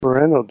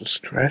Parental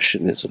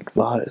discretion is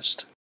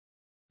advised.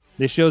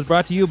 This show is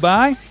brought to you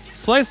by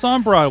Slice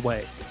on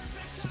Broadway,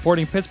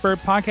 supporting Pittsburgh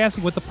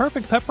podcasting with the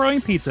perfect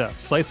pepperoni pizza.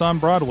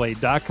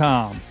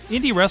 SliceOnBroadway.com,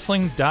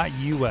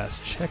 IndieWrestling.us.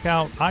 Check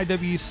out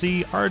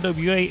IWC,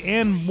 RWA,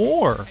 and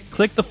more.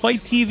 Click the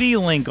Fight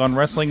TV link on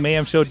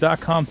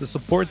WrestlingMayhemShow.com to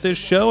support this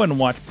show and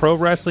watch pro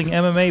wrestling,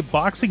 MMA,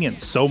 boxing, and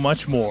so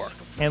much more.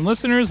 And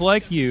listeners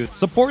like you,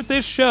 support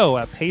this show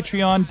at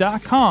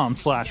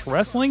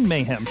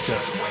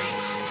Patreon.com/WrestlingMayhemShow.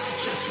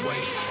 Just wait, just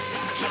wait,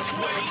 just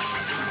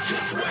wait,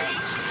 just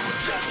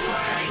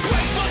wait.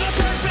 Wait for the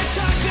perfect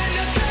time, then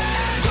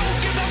attack. Don't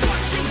give them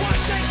what you want,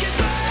 take it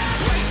back.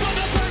 Wait for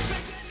the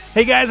perfect.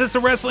 Hey guys, it's the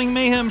Wrestling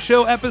Mayhem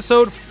Show,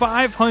 episode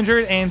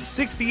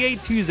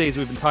 568. Tuesdays,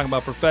 we've been talking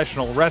about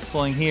professional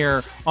wrestling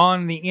here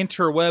on the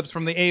interwebs,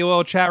 from the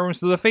AOL chat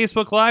rooms to the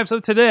Facebook Live. So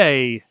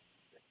today,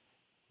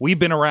 we've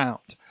been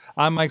around.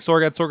 I'm Mike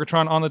Sorg at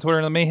Sorgatron on the Twitter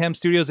in the Mayhem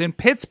Studios in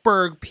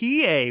Pittsburgh,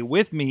 PA.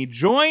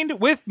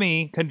 Joined with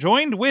me.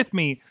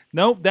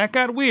 Nope, that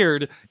got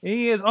weird.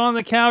 He is on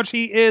the couch.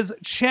 He is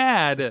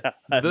Chad.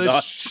 Chad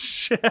the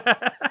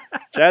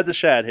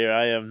Shad here.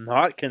 I am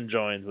not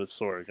conjoined with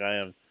Sorg. I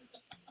am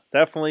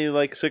definitely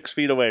like 6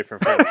 feet away from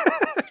him.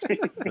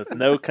 With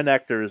no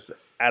connectors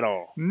at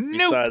all.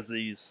 Nope. Besides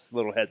these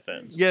little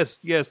headphones.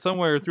 Yes,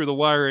 somewhere through the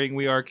wiring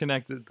we are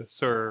connected,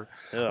 sir.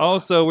 Yeah.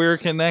 Also, we're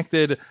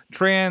connected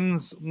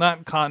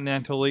not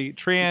continentally,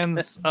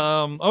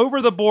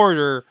 over the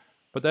border,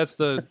 but that's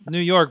the New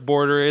York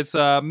border. It's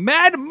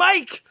Mad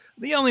Mike,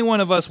 the only one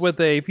of us with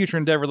a future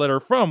endeavor letter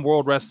from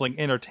World Wrestling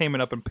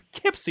Entertainment up in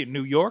Poughkeepsie,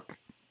 New York.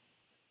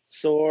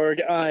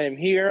 Sorg, I am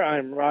here.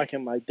 I'm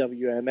rocking my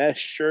WMS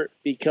shirt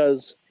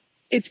because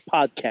it's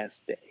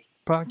podcast day.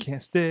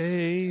 Podcast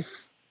day.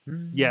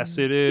 Yes,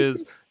 it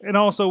is. And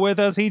also with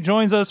us, he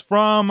joins us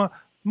from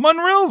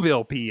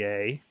Monroeville,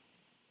 PA.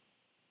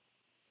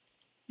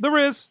 The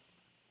Riz.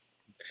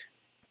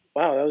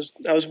 Wow,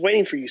 I was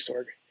waiting for you,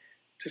 Sorg,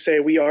 to say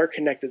we are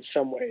connected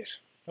some ways.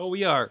 Oh,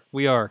 we are.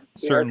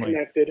 Certainly. Are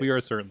connected. We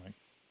are certainly.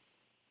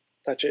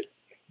 Touch it.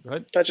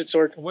 What? Touch it,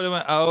 Sorg. What am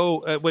I?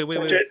 Oh, wait.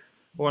 Touch it.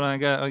 What I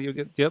got? Oh, you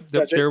get. Yep.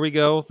 Touch it. There we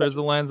go. There's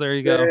the lens. There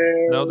you go.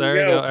 There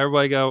you go.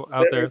 Everybody go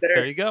out there.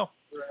 There you go.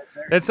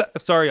 That's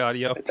sorry,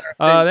 audio.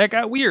 That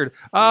got weird.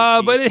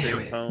 But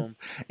anyways,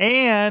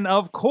 and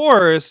of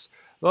course,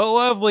 the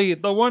lovely,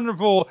 the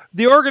wonderful,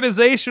 the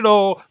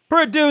organizational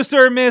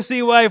producer,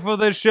 Missy, wife of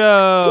the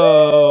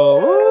show.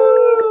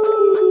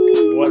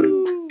 What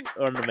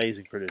an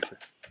amazing producer.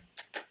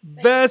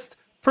 Best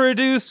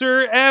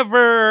producer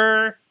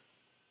ever.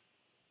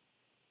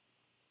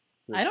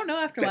 I don't know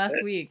after last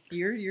week.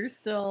 You're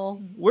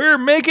still... We're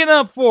making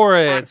up for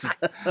it.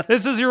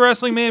 This is your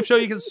Wrestling Mayhem Show.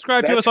 You can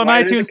subscribe to us on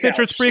iTunes,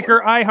 Stitcher,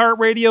 Spreaker,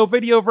 iHeartRadio,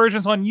 video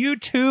versions on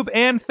YouTube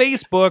and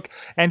Facebook.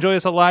 And join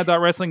us at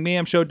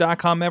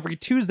live.wrestlingmayhemshow.com every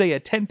Tuesday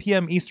at 10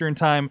 p.m. Eastern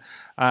Time,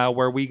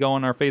 where we go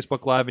on our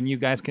Facebook Live, and you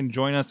guys can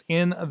join us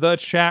in the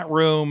chat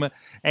room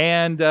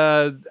and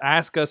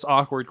ask us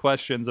awkward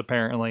questions,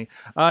 apparently.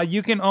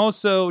 You can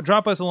also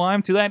drop us a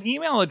line to that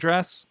email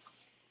address,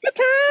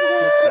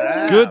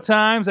 Good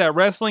times at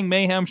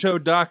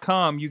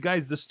WrestlingMayhemShow.com. You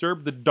guys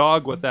disturbed the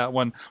dog with that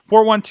one.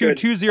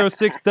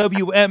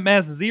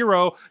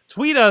 412-206-WMS0.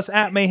 Tweet us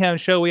at Mayhem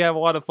Show. We have a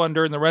lot of fun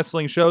during the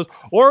wrestling shows,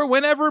 or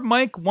whenever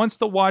Mike wants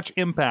to watch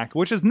Impact,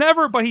 which is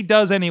never, but he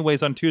does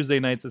anyways on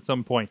Tuesday nights at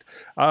some point.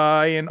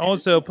 And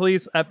also,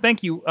 please,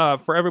 thank you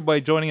for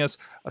everybody joining us,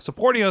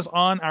 supporting us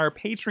on our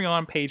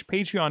Patreon page,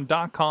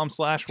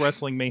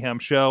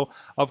 patreon.com/WrestlingMayhemShow.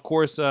 Of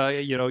course,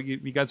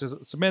 you guys are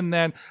submitting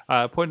that,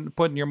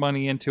 putting your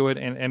money into it,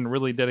 and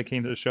really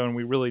dedicating to the show, and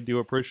we really do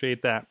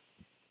appreciate that.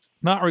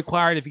 Not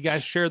required. If you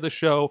guys share the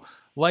show,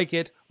 like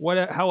it,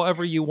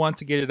 however you want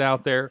to get it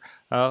out there,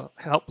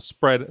 help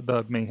spread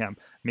the mayhem.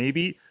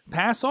 Maybe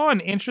pass on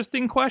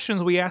interesting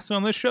questions we ask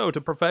on the show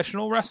to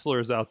professional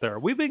wrestlers out there.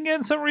 We've been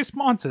getting some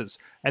responses,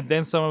 and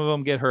then some of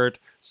them get hurt.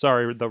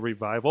 Sorry, the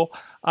revival.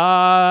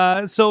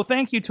 So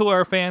thank you to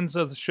our fans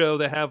of the show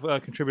that have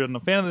contributed on the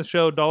fan of the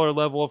show. $1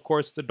 level, of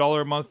course, it's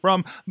 $1 a month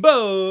from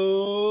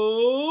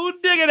Bo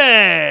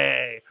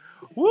Diggity.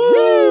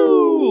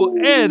 Woo!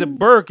 Ed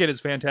Burke and his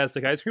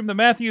fantastic ice cream. The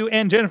Matthew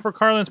and Jennifer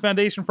Carlin's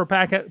Foundation for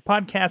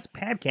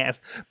Podcast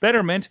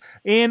Betterment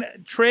in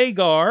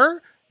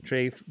Traegar.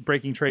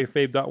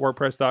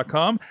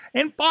 BreakingTrayFave.wordpress.com.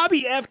 And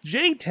Bobby F.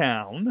 J.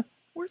 Town.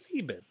 Where's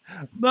he been?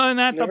 Then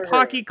at the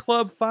Pocky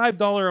Club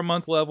 $5 a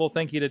month level.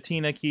 Thank you to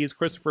Tina Keys,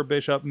 Christopher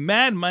Bishop,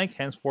 Mad Mike,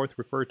 henceforth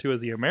referred to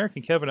as the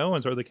American Kevin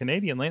Owens or the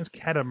Canadian Lance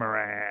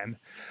Catamaran.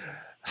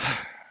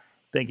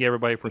 Thank you,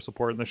 everybody, for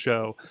supporting the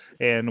show.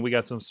 And we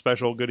got some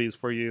special goodies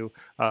for you.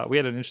 We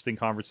had an interesting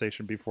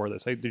conversation before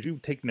this. Did you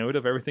take note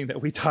of everything that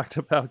we talked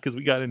about? Because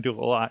we got into a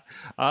lot.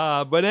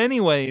 But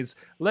anyways,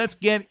 let's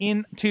get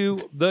into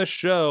the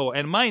show.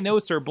 And my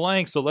notes are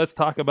blank, so let's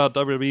talk about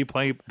WWE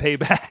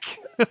Payback.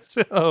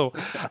 So,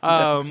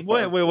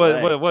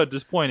 what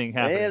disappointing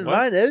happened? And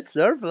my notes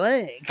are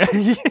blank.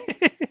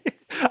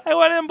 I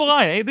went in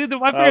blind. I figure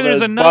How there's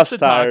those enough bus to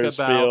talk tires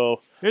about.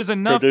 feel. There's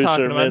enough Producer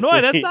talking about. No,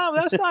 Missy.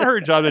 that's not her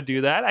job to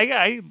do that.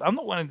 I'm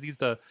not one of these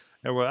to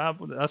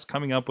us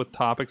coming up with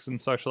topics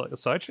and such.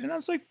 And I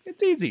was like,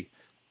 it's easy.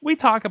 We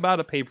talk about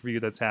a pay-per-view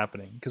that's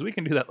happening because we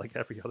can do that like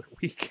every other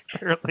week,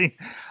 apparently.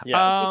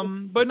 Yeah.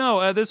 But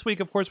no, this week,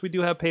 of course, we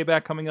do have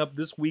Payback coming up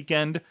this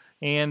weekend,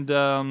 and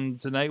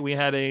tonight we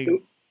had a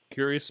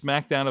Curious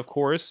SmackDown, of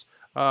course.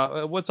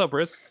 What's up,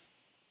 Riz?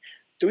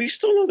 Do we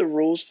still know the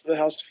rules to the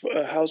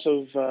House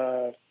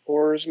of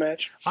Horrors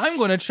match? I'm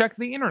going to check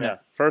the Yeah.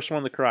 internet. First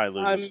one to cry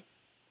loses.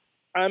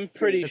 I'm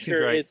pretty That seems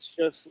sure right. it's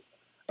just.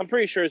 I'm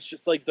pretty sure it's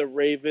just like the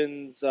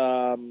Ravens,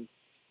 the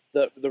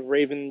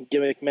Raven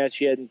gimmick match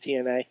he had in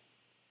TNA,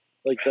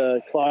 like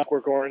the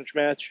Clockwork Orange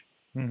match,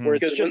 Mhm. where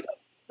Because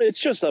it's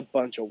just a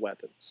bunch of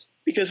weapons.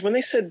 Because when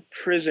they said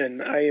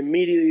prison, I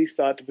immediately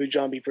thought the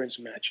Bujambi Prince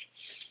match.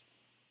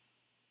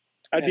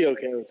 I'd be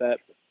okay with that.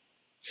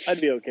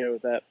 I'd be okay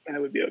with that. I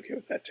would be okay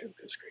with that too,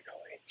 because great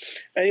quality.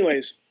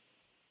 Anyways,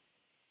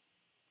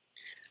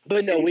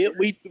 But no,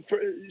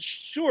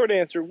 short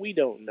answer, we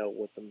don't know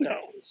what the match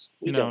is.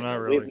 We No, don't not know.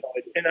 really. We have no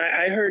idea. and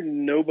I heard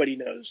nobody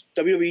knows.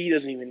 WWE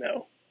doesn't even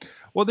know.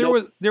 Well,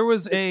 Nope. there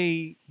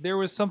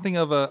was something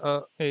of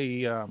a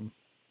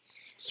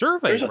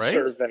survey, There's a right?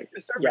 survey.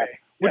 A survey.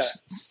 Which Yeah.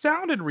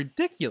 sounded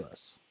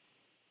ridiculous.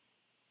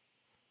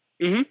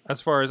 Mhm. As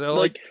far as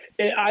Like,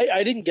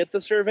 I didn't get the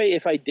survey.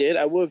 If I did,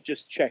 I would have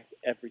just checked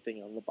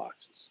everything on the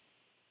boxes.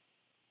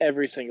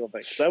 Every single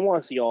thing. 'Cause I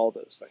want to see all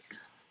those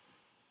things.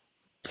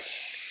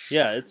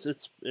 Yeah,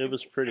 it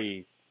was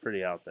pretty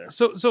out there.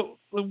 So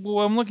well,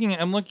 I'm looking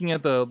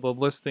at the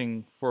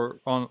listing for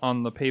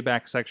on the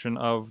Payback section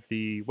of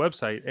the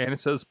website, and it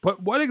says,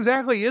 "But what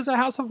exactly is a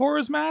House of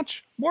Horrors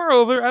match?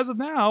 Moreover, as of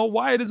now,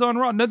 why it is on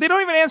Raw." No, they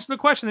don't even answer the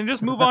question. They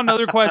just move on to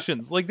other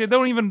questions. Like they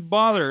don't even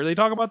bother. They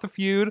talk about the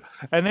feud,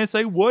 and they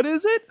say, "What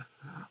is it?"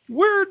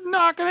 We're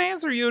not going to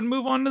answer you and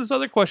move on to this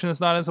other question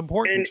that's not as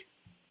important.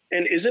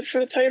 And is it for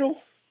the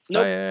title?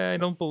 Nope. I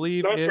don't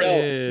believe Not it for-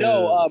 is.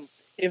 No,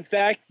 in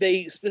fact,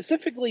 they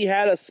specifically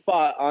had a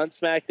spot on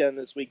SmackDown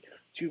this week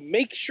to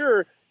make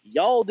sure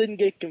y'all didn't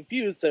get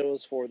confused that it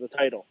was for the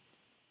title.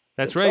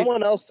 That's right.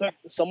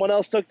 Someone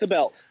else took the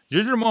belt.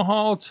 Jinder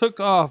Mahal took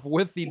off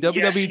with the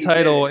WWE Yes, he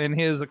title did. in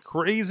his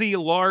crazy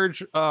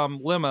large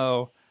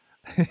limo.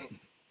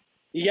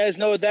 You guys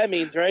know what that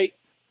means, right?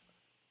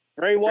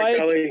 Bray Wyatt's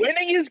Kelly.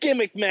 winning his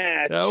gimmick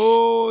match.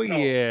 Oh,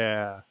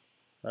 yeah.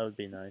 That would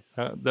be nice.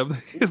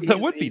 That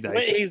would be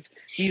nice.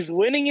 He's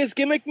winning his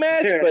gimmick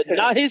match, but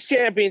not his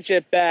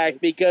championship back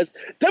because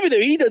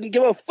WWE doesn't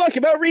give a fuck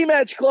about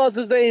rematch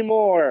clauses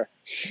anymore.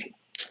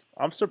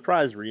 I'm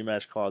surprised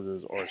rematch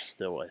clauses are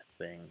still a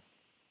thing.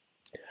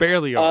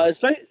 Barely are.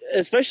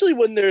 Especially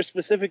when they're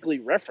specifically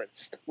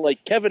referenced.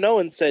 Like Kevin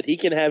Owens said he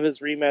can have his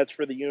rematch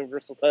for the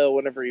Universal title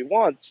whenever he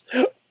wants.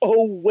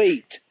 Oh,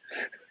 wait.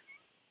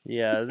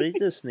 Yeah, they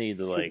just need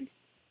to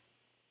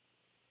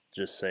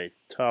just say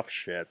tough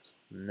shit.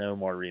 No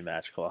more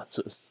rematch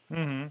clauses.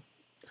 Mm-hmm.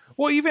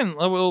 Well, even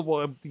kind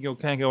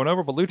of going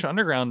over, but Lucha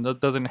Underground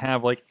doesn't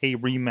have like a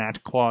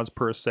rematch clause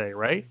per se,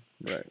 right?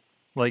 Right.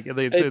 Like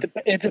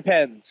It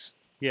depends.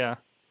 yeah.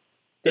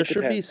 There It should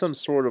be depends. some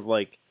sort of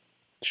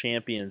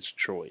champion's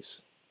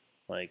choice.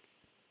 Like,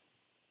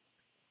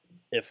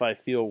 if I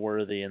feel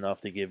worthy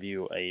enough to give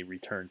you a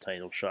return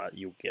title shot,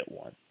 you'll get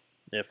one.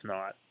 If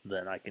not,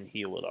 then I can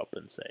heal it up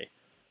and say,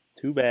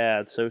 too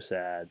bad, so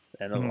sad,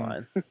 end of Mhm.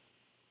 line.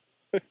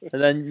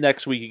 And then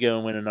next week you go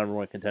and win a number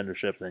one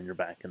contendership, then you're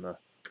back in the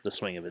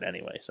swing of it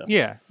anyway. So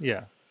Yeah,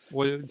 yeah.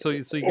 Well, so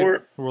you Or-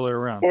 can roll it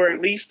around. Or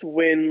at least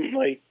win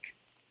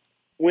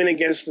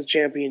against the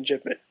champion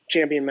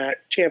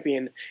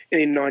in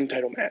a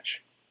non-title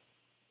match.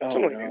 Oh,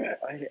 Something no. like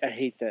that. I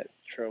hate that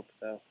trope,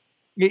 though.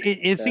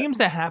 It seems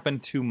to happen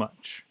too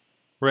much,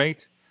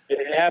 right?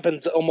 It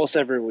happens almost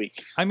every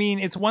week. I mean,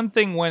 it's one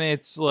thing when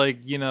it's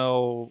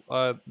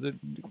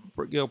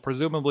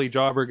presumably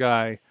jobber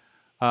guy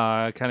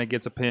kind of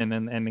gets a pin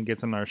and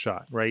gets another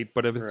shot, right?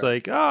 But if it's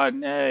Right. like, oh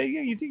no,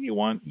 yeah, you think you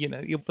want, you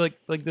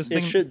like this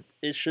thing.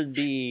 it shouldn't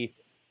be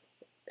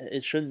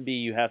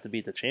you have to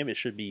beat the champion. It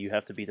should be you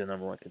have to beat the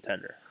number one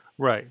contender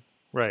Right.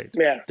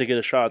 Yeah. to get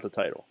a shot at the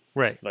title.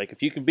 Right. Like,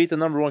 if you can beat the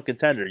number one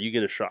contender, you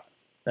get a shot.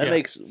 That Yeah.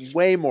 makes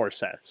way more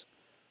sense.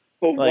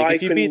 But Like, why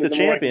if you couldn't beat the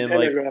number one champion,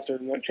 contender go after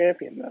the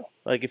champion though?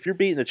 Like, if you're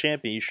beating the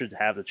champion, you should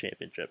have the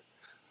championship.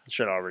 You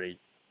should already.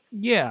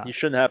 Yeah. You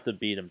shouldn't have to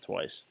beat him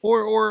twice,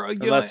 Or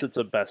unless it's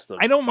a best of.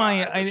 I don't 5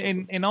 mind, or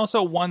something. and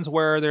also ones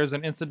where there's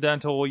an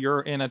incidental.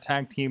 You're in a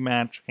tag team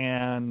match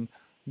and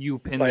you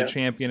pin Oh, the yeah.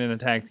 champion in a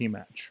tag team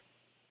match.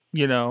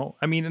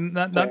 I mean,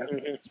 not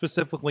Yeah.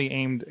 specifically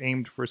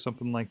aimed for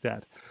something like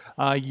that.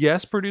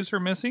 Yes, producer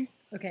Missy.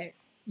 Okay,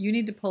 you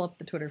need to pull up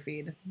the Twitter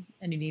feed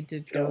and you need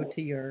to go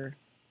to your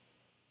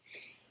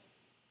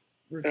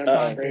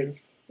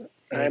responses.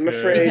 I'm Okay.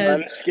 afraid.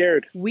 Because- I'm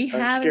scared. We I'm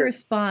have a scared.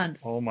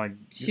 response. Oh my!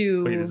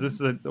 To- Wait, is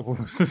this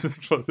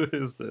what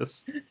is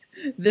this?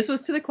 This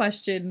was to the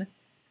question,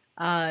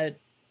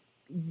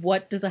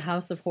 what does a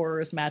House of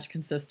Horrors match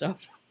consist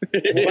of? What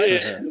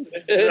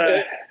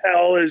the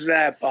hell is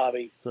that,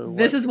 Bobby? So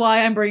This is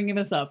why I'm bringing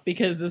this up,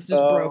 because this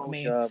just broke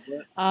me. God.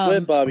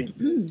 Let Bobby.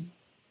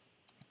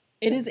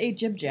 It is a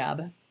jib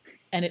jab,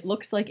 and it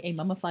looks like a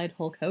mummified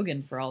Hulk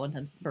Hogan for all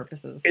intents and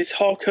purposes. It's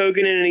Hulk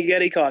Hogan in a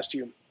Yeti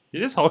costume.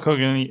 It is Hulk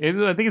Hogan.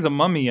 I think it's a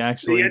mummy, The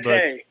actually. But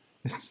Yeti.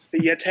 it's, The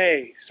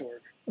Yeti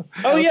sword.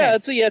 Oh Okay. yeah,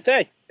 it's a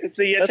Yeti. It's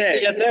the That's the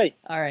Yeti. Yeti.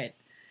 All right.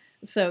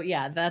 So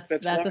yeah, that's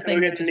That's a Hulk thing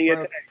Hogan that just and the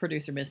broke Yeti.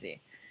 producer Missy.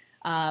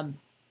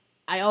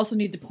 I also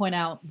need to point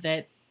out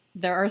that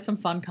there are some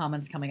fun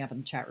comments coming up in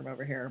the chat room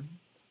over here.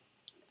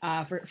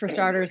 For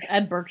starters,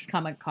 Ed Burke's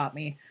comment caught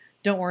me.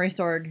 Don't worry,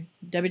 Sorg.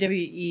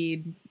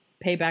 WWE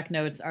payback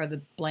notes are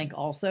the blank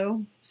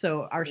also,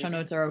 so our show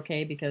notes are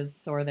okay because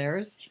so are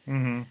theirs.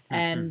 mhm.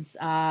 And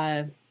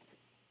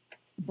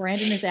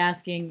Brandon is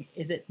asking,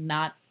 is it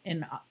not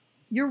in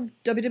your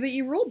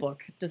WWE rulebook?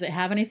 Does it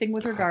have anything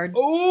with regard?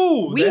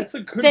 Oh, We- that's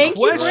a good Thank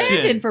you, question.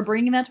 Brandon, for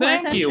bringing that to our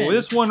Thank attention. you.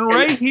 This one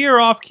right here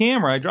off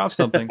camera. I dropped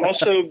something.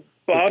 Also,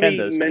 Bobby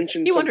Kendo's thing.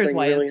 mentioned He wonders something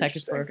why really his tech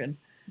is interesting. broken.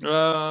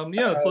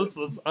 Yeah, so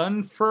let's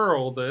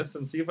unfurl this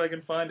and see if I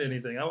can find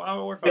anything.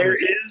 I'll work on There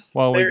this. is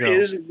While we there go.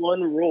 is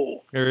one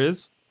rule. There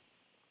is?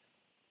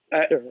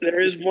 There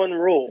is one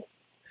rule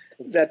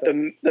that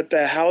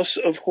the House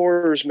of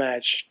Horrors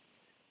match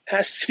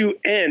has to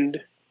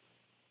end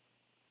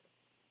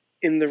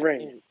in the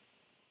ring.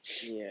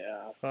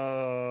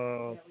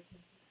 Yeah.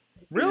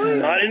 Really?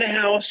 Not in a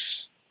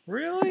house,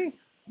 Really?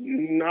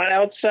 not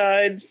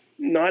outside,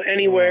 not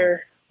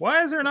anywhere.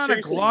 Why is there not a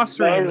Seriously,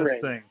 glossary in the this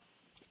ring. thing?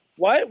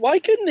 Why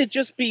couldn't it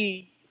just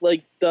be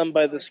like done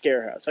by the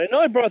Scarehouse? I know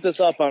I brought this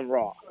up on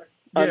Raw.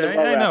 Yeah, On the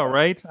Raw I know, wrap-up,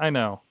 right? I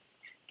know.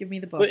 Give me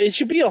the book. But it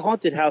should be a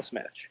haunted house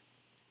match.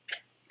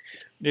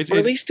 Or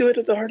at least do it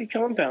at the Hardy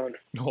compound.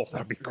 oh,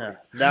 that'd be cool. Yeah.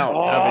 Now,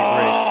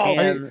 Oh,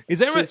 can, is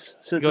that right?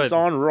 since Go it's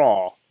ahead. on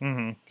Raw,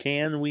 Mm-hmm.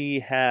 can we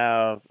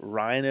have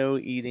Rhino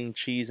eating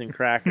cheese and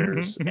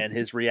crackers and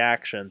his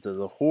reaction to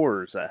the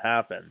horrors that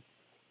happen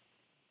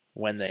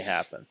when they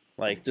happen?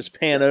 Like, just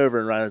pan over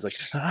and Rhino's like,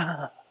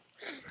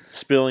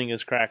 spilling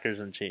his crackers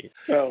and cheese.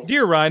 Oh,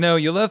 Dear Rhino,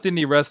 you left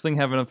indie wrestling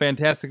having a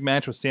fantastic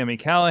match with Sami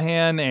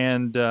Callihan,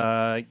 and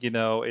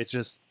it's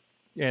just,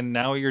 and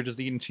now you're just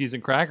eating cheese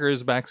and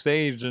crackers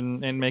backstage and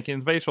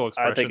making facial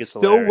expressions. think it's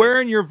still hilarious.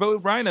 wearing your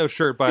Vote Rhino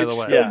shirt, by It's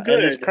the way. still Yeah, good,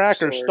 and his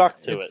crackers Sorg.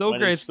 stuck to It's it. still when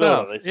great he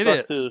spilled stuff. They It stuck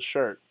is. to his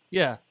shirt.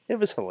 Yeah, It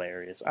was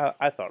hilarious.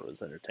 I thought it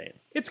was entertaining.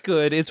 it's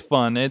good. It's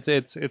fun. It's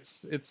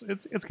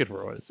good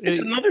for what it's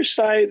another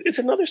side. It's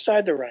another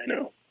side to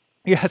Rhino.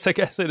 Yes, I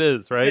guess it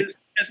is, right?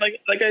 It's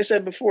like I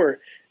said before.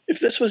 If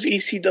this was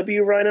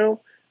ECW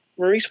Rhino,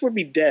 Maurice would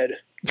be dead.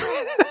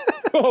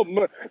 Oh,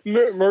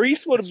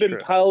 Maurice would have That's been true.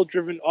 pile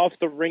driven off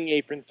the ring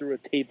apron through a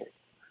table.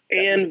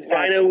 And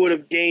Rhino would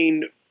have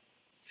gained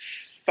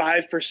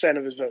 5%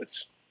 of his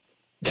votes.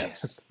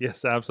 Yes,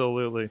 yes,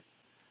 absolutely.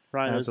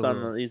 Rhino's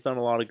Absolutely. he's done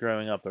a lot of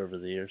growing up over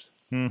the years.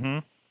 Mm-hmm.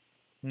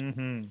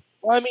 Mm-hmm.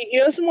 Well, I mean, he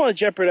doesn't want to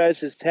jeopardize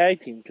his tag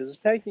team because his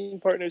tag team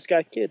partner's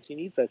got kids. He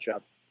needs that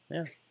job.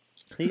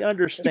 He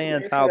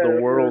understands how the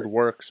world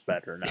works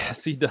better now.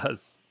 Yes, he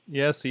does.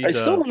 Yes, he I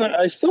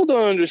does. still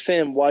don't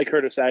understand why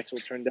Curtis Axel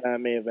turned down a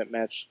main event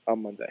match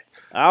on Monday.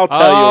 I'll tell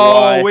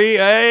you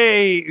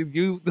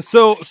why.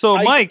 So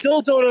I Mike,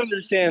 still don't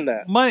understand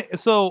that.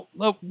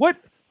 what?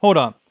 Hold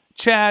on,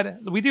 Chad.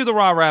 We do the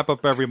Raw wrap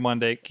up every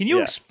Monday. Can you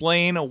Yes.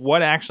 explain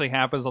what actually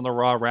happens on the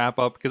Raw wrap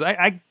up? Because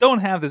I don't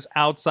have this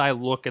outside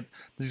look at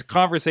these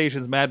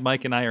conversations Mad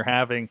Mike and I are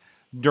having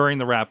during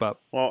the wrap up.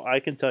 Well, I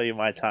can tell you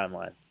my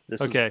timeline.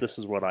 Okay. This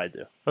is what I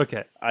do.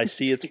 Okay. I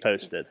see it's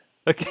posted,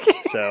 Okay.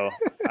 so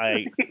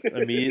I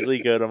immediately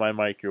go to my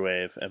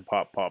microwave and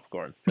pop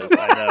popcorn because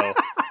I know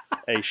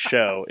a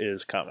show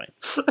is coming.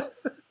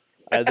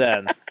 I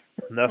then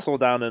nestle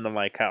down into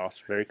my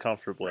couch very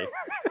comfortably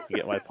to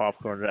get my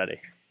popcorn ready.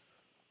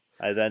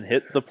 I then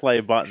hit the play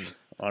button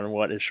on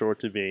what is sure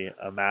to be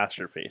a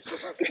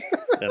masterpiece,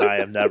 and I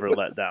am never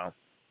let down.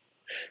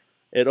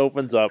 It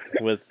opens up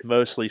with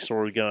mostly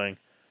Sorg going,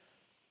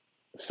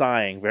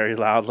 sighing very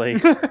loudly,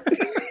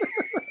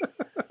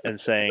 and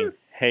saying,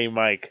 "Hey,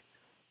 Mike,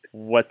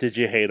 what did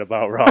you hate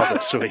about Raw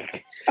this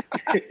week?"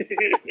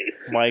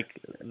 Mike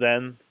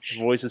then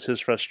voices his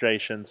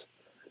frustrations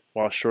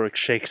while Sorg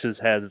shakes his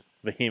head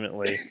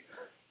vehemently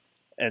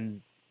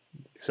and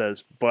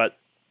says, "But,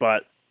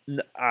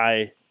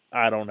 I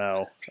don't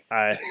know.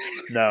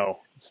 No.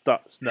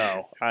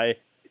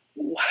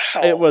 Wow.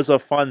 It was a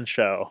fun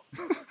show."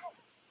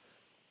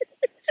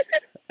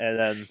 And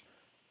then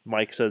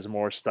Mike says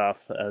more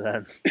stuff, and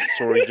then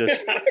Sorg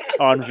just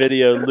on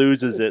video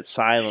loses it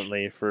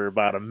silently for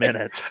about a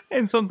minute.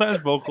 And sometimes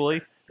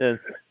vocally. And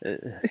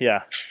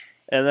yeah,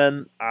 and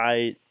then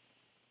I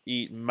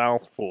eat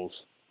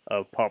mouthfuls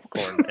of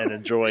popcorn and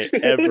enjoy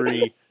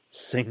every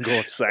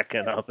single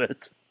second of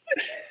it.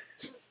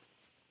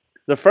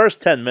 The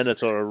first 10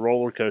 minutes are a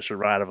roller coaster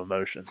ride of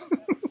emotion,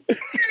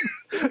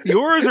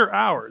 Yours or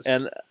ours?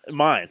 and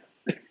mine.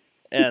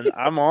 And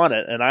I'm on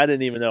it, and I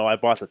didn't even know I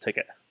bought the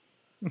ticket.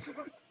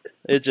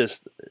 It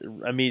just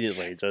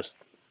immediately just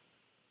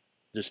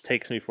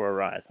takes me for a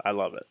ride. I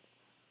love it.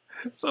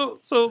 So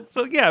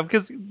yeah,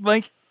 because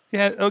Mike,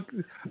 yeah, okay,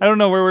 I don't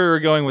know where we were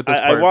going with this.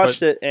 I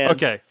watched it, and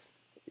Okay.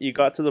 you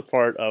got to the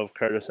part of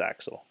Curtis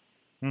Axel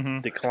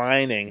Mm-hmm.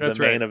 declining That's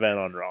the main right. event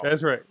on Raw.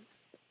 That's right.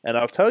 And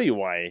I'll tell you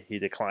why he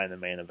declined the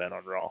main event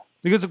on Raw.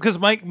 Because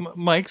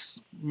Mike's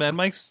Mad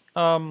Mike's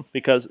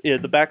Because the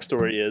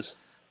backstory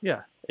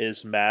yeah.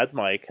 is Mad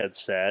Mike had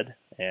said,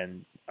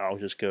 and I'll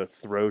just go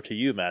throw to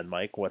you, Mad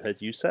Mike. What had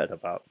you said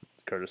about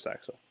Curtis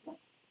Axel?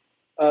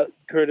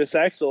 Curtis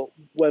Axel,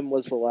 when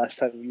was the last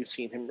time you've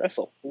seen him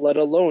wrestle? Let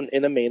alone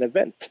in a main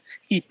event.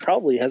 He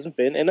probably hasn't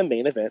been in a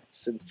main event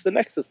since the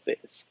Nexus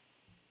days.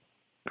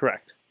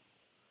 Correct.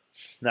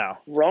 Now,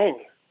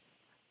 Wrong.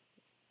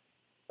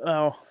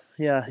 oh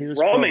yeah, he was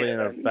Raw probably main in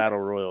a event. battle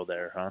royal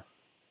there, huh?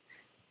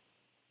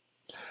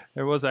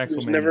 There was He actual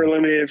was never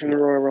eliminated from the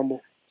Royal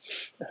Rumble.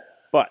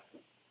 But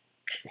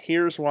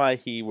here's why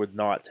he would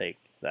not take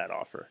that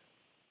offer.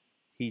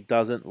 He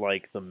doesn't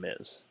like The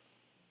Miz.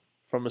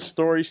 From a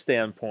story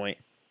standpoint,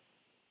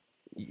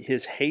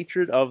 his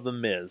hatred of The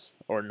Miz,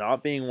 or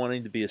not being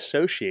wanting to be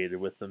associated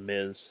with The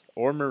Miz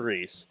or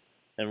Maurice,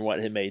 and what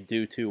it may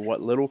do to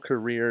what little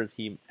career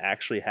he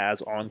actually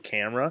has on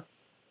camera,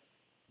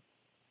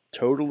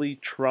 totally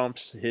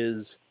trumps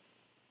his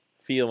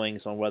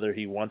feelings on whether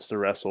he wants to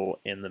wrestle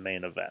in the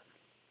main event.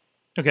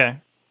 Okay.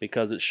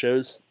 Because it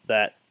shows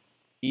that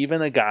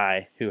even a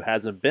guy who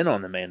hasn't been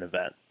on the main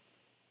event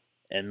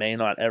and may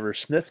not ever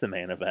sniff the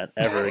main event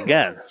ever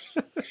again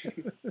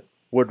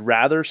would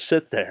rather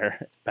sit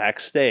there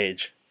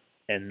backstage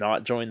and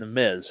not join The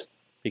Miz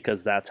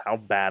because that's how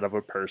bad of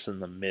a person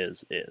The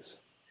Miz is.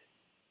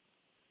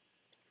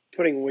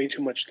 Putting way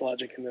too much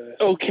logic into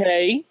this.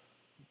 Okay.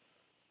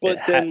 But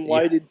then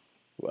why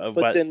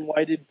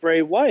did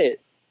Bray Wyatt?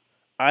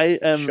 I show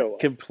am up?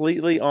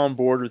 completely on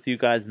board with you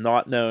guys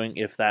not knowing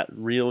if that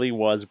really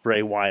was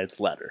Bray Wyatt's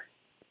letter.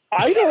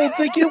 I don't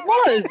think it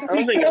was. I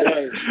don't think it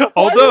was.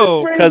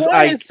 Although, Bray 'cause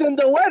Wyatt send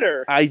a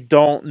letter. I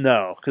don't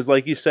know. Because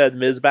like you said,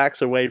 Miz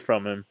backs away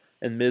from him,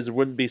 and Miz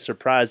wouldn't be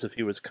surprised if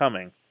he was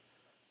coming.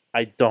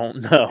 I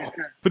don't know.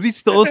 but he's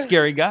still a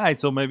scary guy,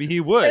 so maybe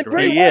he would, And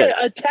Bray right? He Wyatt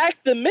is.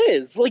 attacked the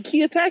Miz. Like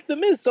he attacked the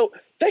Miz, so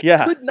that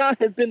Yeah. could not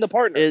have been the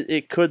partner.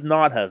 It could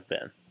not have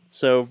been.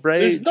 So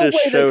Bray There's no way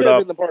just that showed could have up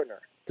been the partner.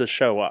 to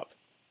show up.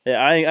 Yeah,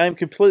 I'm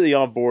completely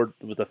on board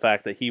with the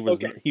fact that he was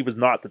Okay. he was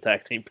not the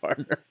tag team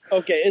partner.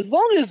 Okay, as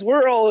long as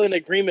we're all in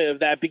agreement of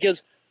that,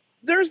 because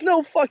there's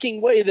no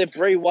fucking way that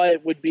Bray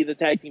Wyatt would be the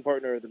tag team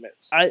partner of the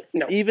Miz.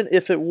 No. Even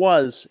if it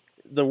was,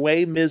 the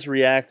way Miz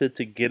reacted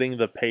to getting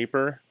the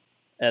paper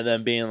and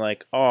then being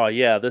like, "Oh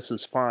yeah, this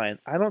is fine."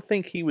 I don't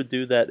think he would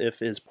do that if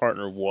his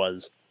partner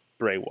was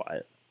Bray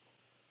Wyatt.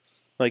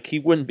 Like he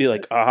wouldn't be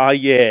like, "Ah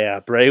yeah,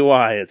 Bray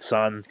Wyatt,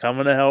 son,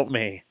 coming to help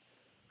me."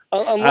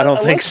 I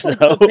don't think so.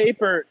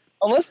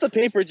 Unless the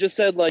paper just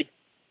said like,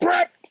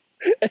 "Brett,"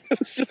 and it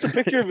was just a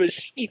picture of a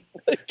sheep.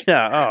 Like,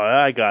 Yeah, oh,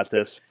 I got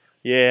this.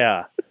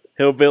 Yeah,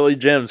 Hillbilly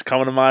Jim's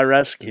coming to my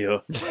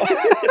rescue.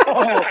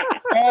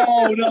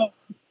 oh no!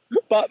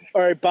 All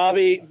right,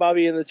 Bobby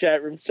in the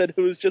chat room said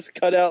it was just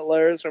cut out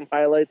letters from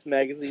Highlights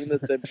magazine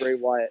that said Bray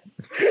Wyatt.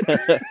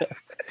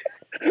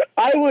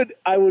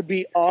 I would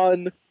be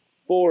on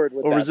board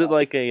with that. Or was it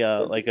like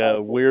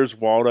a Where's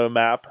Waldo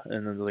map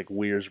and then like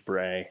Where's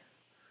Bray?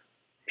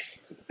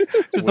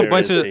 Just Where a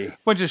bunch is of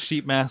he?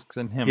 sheep masks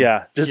and him.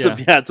 Yeah, just Yeah.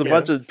 it's a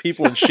bunch of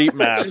people in sheep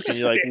masks, and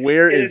you're like,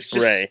 where And is it's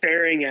Bray? just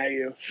staring at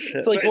you.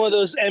 It's like one of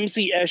those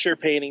MC Escher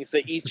paintings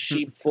that each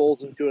sheep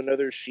folds into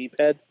another sheep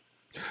head.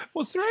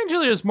 Well,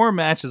 strangely, there's more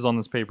matches on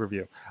this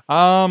pay-per-view.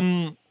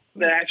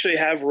 That actually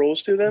have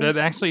rules to them. That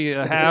actually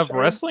have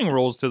wrestling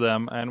rules to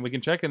them, and we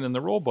can check it in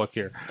the rule book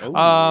here.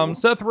 Ooh.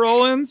 Seth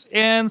Rollins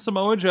and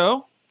Samoa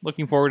Joe.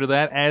 Looking forward to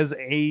that as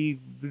a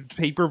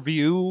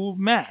pay-per-view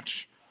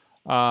match.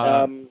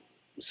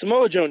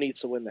 Samoa Joe needs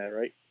to win that,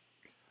 right?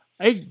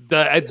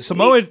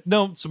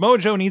 Samoa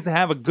Joe needs to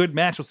have a good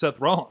match with Seth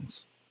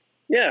Rollins.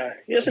 Yeah,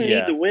 he doesn't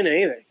Yeah. need to win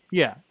anything.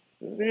 Yeah.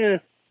 Yeah,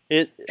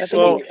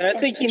 Well, I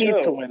think he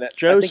needs to win it. I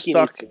Joe's think he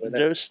needs stuck. to win it.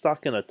 Joe's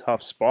stuck in a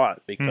tough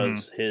spot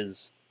because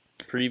his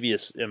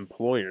previous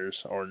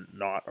employers are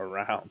not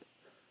around.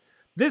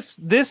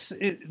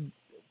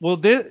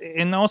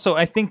 And also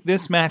I think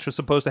this match was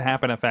supposed to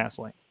happen at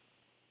Fastlane.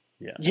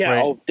 Yeah,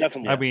 Right. oh,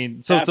 definitely. I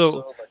mean, so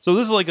Absolutely. this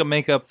is like a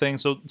makeup thing.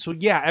 So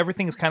yeah,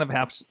 everything is kind of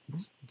half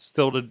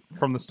stilted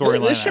from the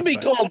storyline. This should be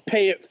aspect. called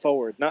 "Pay It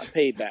Forward," not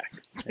 "Pay It Back."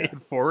 Pay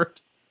it forward.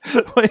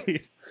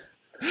 Wait,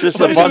 Just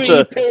a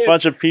WWE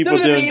bunch of people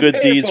WWE doing good pay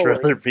it deeds for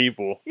forward. other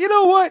people. you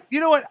know what?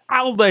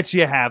 I'll let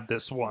you have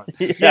this one.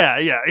 Yeah.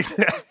 Yeah.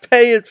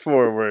 Pay it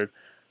forward.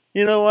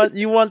 You know what?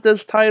 You want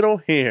this title?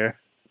 Here.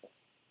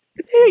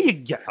 There you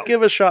go.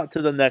 Give a shot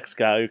to the next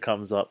guy who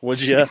comes up,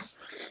 would you? Jeez.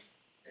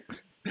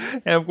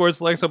 And of course,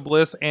 Alexa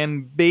Bliss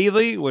and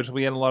Bailey, which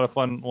we had a lot of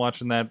fun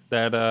watching that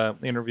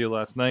interview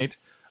last night.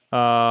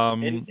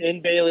 In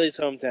Bailey's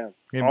hometown.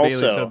 In Also-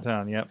 Bailey's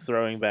hometown. Yep.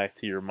 Throwing back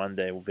to your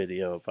Monday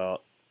video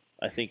about,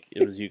 I think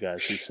it was you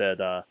guys who said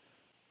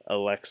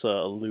Alexa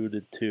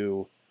alluded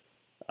to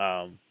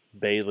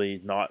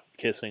Bailey not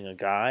kissing a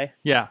guy.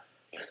 Yeah.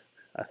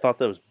 I thought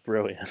that was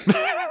brilliant.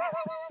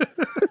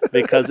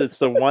 Because it's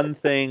the one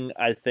thing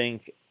I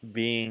think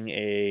being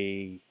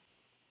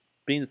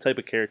the type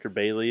of character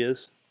Bailey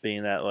is,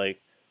 being that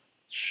like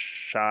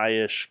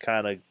shyish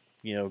kind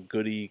of,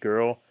 goody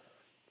girl,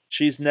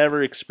 she's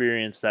never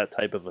experienced that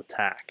type of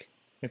attack.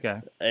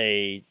 Okay.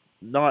 A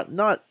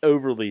not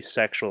overly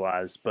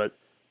sexualized, but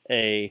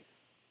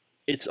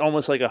it's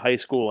almost like a high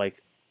school,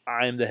 like,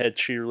 I'm the head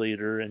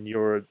cheerleader and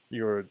you're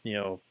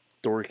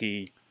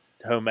dorky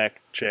home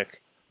ec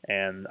chick,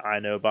 and I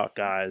know about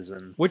guys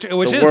and Which the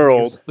is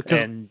world,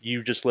 because and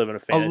you just live in a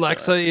fantasy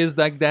Alexa land. is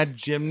like that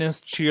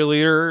gymnast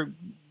cheerleader,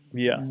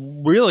 Yeah.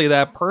 really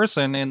that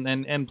person,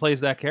 and plays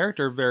that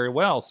character very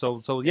well.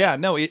 So yeah,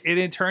 no,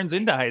 it turns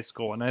into high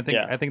school, and I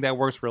think that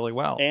works really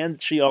well.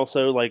 And she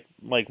also, like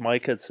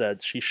Mike had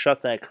said, she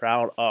shut that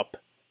crowd up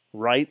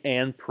right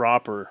and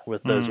proper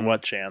with those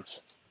what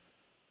chants.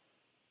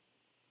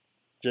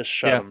 Just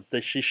shut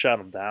them. She shut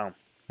them down.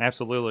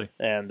 Absolutely.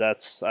 And I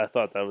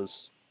thought that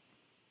was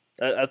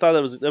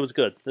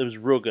good. It was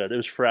real good. It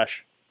was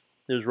fresh.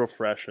 It was real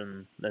fresh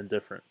and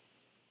different.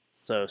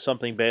 So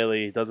something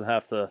Bailey doesn't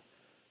have to.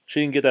 She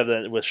didn't get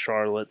that with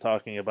Charlotte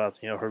talking about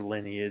her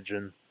lineage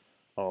and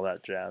all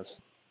that jazz.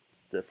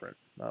 It's different.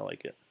 I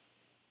like it.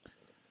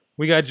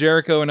 We got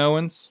Jericho and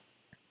Owens.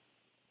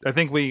 I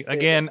think we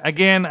again.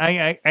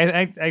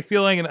 I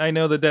feel like I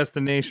know the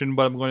destination,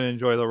 but I'm going to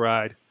enjoy the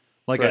ride,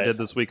 like I Right. did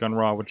this week on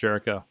Raw with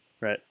Jericho.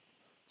 Right.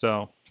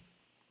 So.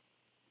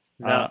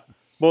 Now,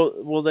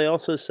 well, they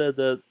also said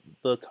that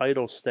the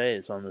title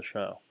stays on the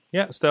show.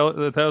 Yeah,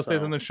 the title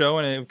stays on the show,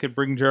 and it could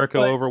bring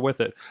Jericho But- over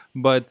with it.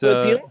 But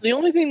the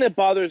only thing that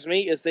bothers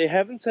me is they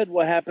haven't said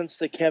what happens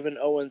to Kevin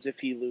Owens if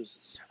he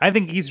loses. I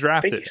think he's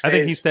drafted. I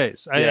think he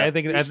stays. Yeah, I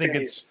think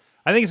stays.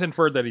 it's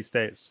inferred that he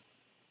stays.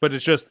 But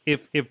it's just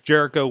if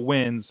Jericho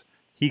wins,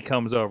 he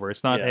comes over.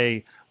 It's not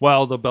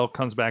the belt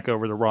comes back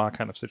over to Raw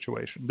kind of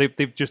situation.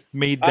 They've just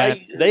made that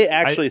They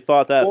actually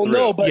thought that Well, through.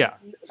 no, but Yeah.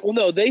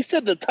 they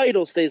said the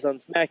title stays on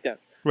SmackDown,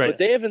 right. but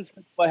they haven't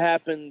said what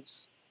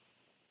happens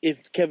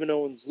if Kevin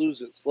Owens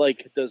loses.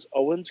 Like, does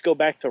Owens go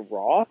back to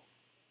Raw?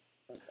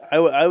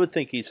 I would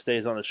think he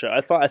stays on the show.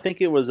 I think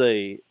it was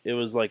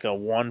like a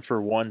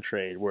 1-for-1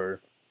 trade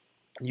where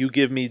you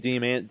give me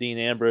Dean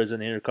Ambrose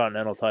and the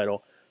Intercontinental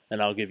title,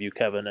 and I'll give you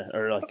Kevin,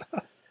 or like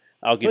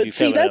I'll give you But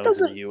see, Kevin that Owens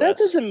in the doesn't US. that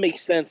doesn't make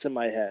sense in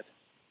my head.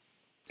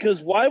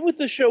 Because why would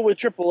the show with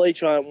Triple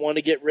H on it want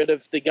to get rid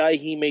of the guy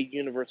he made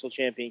Universal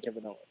Champion,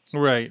 Kevin Owens?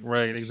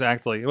 Right,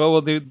 exactly. Well,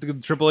 the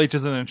Triple H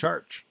isn't in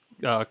charge.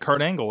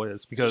 Kurt Angle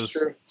is because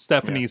true.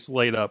 Stephanie's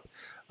laid up.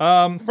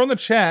 From the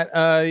chat,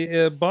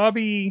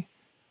 Bobby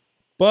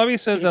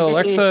says that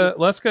Alexa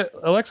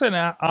and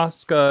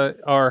Asuka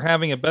are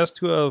having a best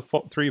 2 out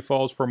of 3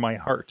 falls for my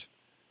heart.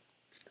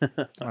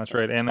 That's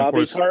right, and of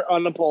Bobby's course, heart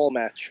on the pole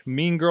match.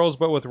 Mean Girls,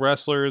 but with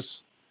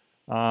wrestlers.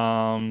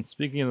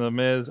 Speaking of the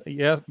Miz,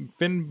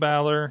 Finn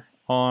Balor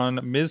on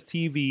Miz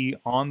TV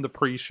on the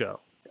pre-show.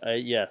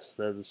 Yes,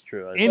 that is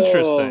true.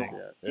 Interesting.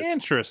 Yeah, it's-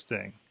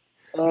 Interesting.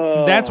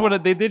 Oh. That's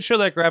what they did show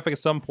that graphic at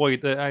some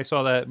point. I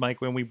saw that, Mike,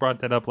 when we brought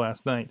that up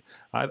last night.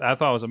 I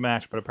thought it was a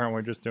match, but apparently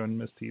we're just doing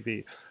Miss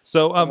TV.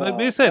 So, like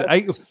I said,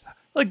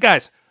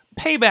 guys,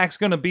 Payback's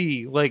gonna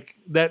be like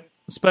that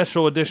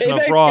special edition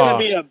Payback's of Raw, gonna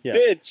be a Yeah.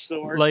 bitch,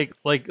 Sword. like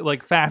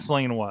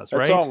Fastlane was,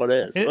 That's right? all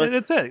it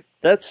is.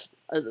 That's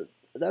it.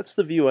 That's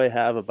the view I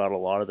have about a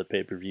lot of the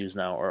pay-per-views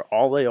now. Or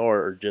all they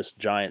are just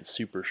giant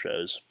super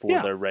shows for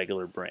Yeah. their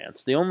regular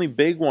brands. The only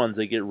big ones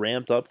they get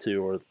ramped up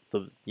to are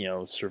the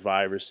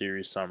Survivor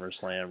Series,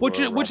 SummerSlam, Which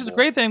Royal is a Rumble.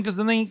 great thing because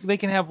then they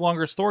can have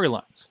longer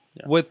storylines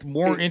Yeah. with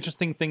more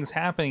interesting things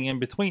happening in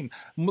between.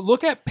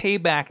 Look at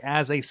Payback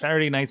as a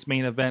Saturday night's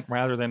main event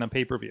rather than a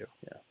pay-per-view.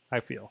 Yeah. I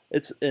feel.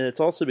 It's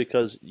also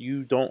because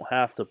you don't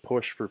have to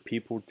push for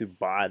people to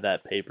buy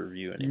that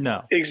pay-per-view anymore.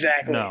 No.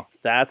 Exactly. No.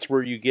 That's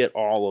where you get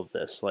all of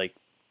this. Like,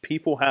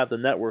 people have the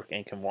network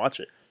and can watch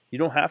it. You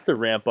don't have to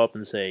ramp up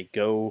and say,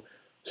 go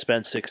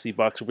spend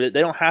 $60. They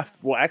don't have.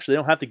 Well, actually, they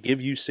don't have to give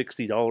you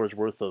 $60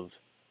 worth of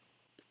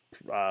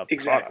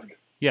Exactly. product.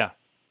 Yeah.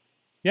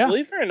 Yeah.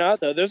 Believe it or not,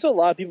 though, there's a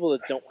lot of people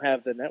that don't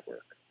have the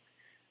network.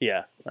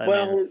 Yeah. I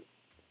Well, mean,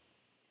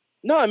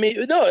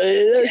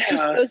 It's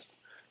just. Yeah.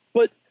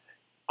 But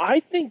I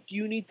think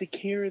you need to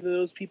cater to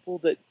those people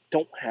that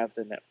don't have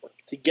the network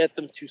to get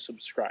them to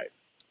subscribe.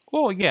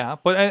 Well, yeah,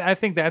 but I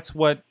think that's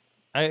what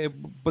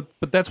but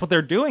that's what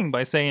they're doing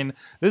by saying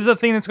this is a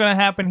thing that's going to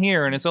happen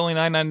here, and it's only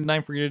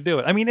 $9.99 for you to do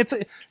it. I mean, it's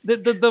the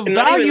And not even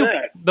value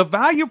that. the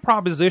value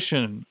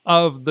proposition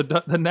of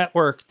the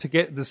network to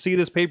get to see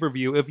this pay per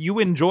view. If you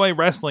enjoy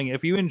wrestling,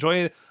 if you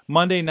enjoy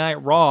Monday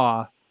Night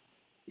Raw,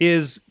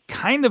 is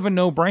kind of a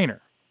no brainer.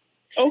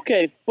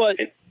 Okay, but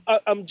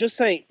I'm just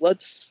saying,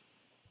 let's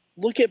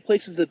look at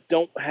places that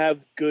don't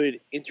have good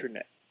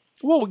internet.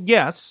 Well,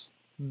 yes,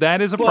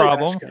 that is a But-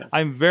 problem.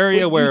 I'm very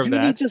But aware you of do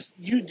that. need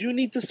you do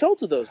need to sell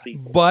to those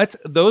people. But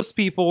those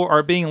people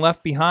are being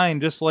left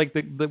behind, just like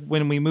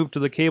when we moved to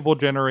the cable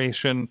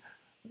generation,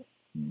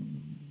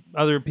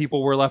 other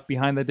people were left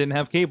behind that didn't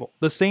have cable.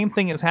 The same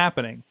thing is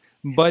happening.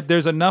 but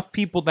there's enough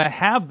people that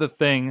have the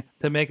thing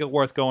to make it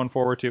worth going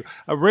forward to.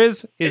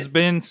 Riz has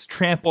been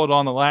trampled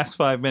on the last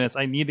 5 minutes.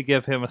 I need to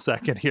give him a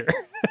second here.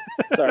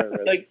 Sorry, Riz.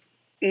 Like,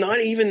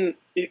 not even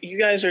you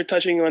guys are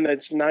touching on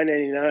that's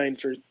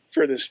 $9.99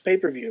 for this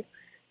pay-per-view.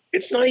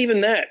 It's not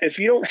even that. If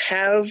you don't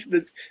have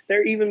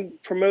they're even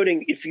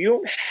promoting, if you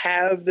don't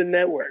have the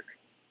network,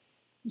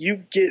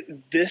 you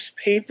get this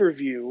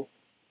pay-per-view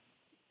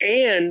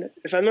and,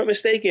 if I'm not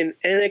mistaken,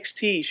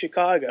 NXT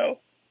Chicago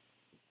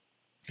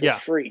for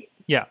free.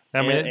 Yeah,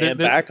 I mean, and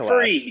they're Backlash.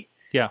 Free.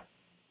 yeah.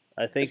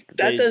 I think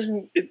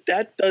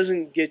That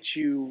doesn't get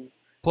you.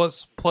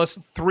 Plus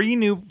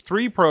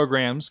three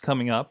programs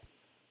coming up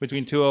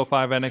between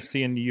 205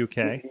 NXT and the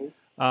UK.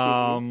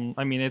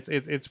 I mean,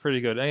 it's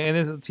pretty good. And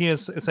as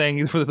Tina's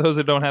saying, for those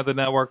that don't have the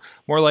network,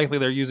 more likely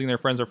they're using their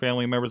friends or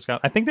family members'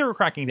 account. I think they were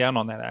cracking down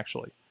on that,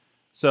 actually.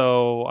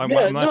 So I'm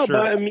not sure.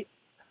 But I mean,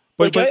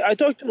 But I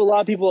talked to a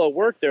lot of people at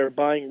work. They're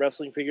buying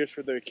wrestling figures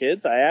for their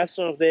kids. I asked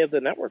them if they have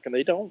the network, and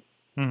they don't.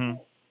 mhm.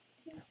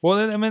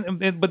 Well, I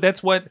mean, but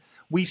that's what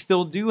we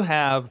still do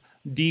have.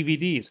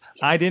 DVDs.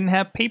 I didn't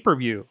have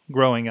pay-per-view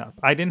growing up.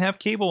 I didn't have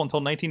cable until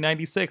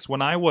 1996 when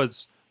I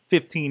was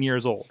 15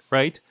 years old,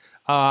 right?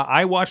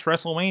 I watched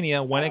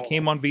WrestleMania when it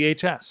came on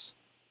VHS.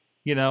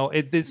 You know,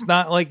 it's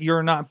not like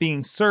you're not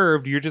being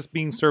served. You're just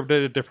being served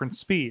at a different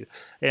speed.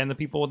 And the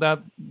people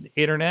without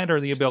internet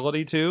or the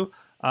ability to,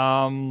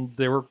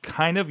 they were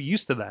kind of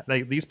used to that.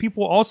 Like, these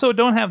people also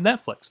don't have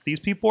Netflix. These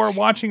people are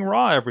watching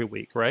Raw every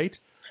week, right?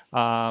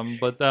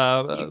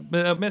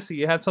 Missy,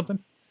 you had something?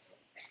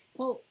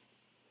 Well,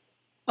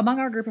 among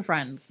our group of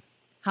friends,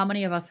 how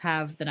many of us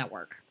have the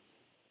network?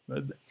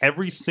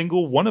 Every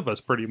single one of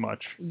us, pretty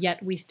much.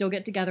 Yet we still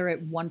get together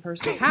at one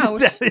person's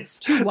house That is-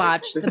 to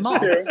watch them all.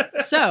 true.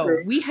 So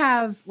we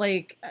have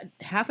like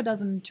half a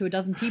dozen to a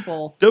dozen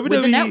people WWE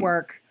with the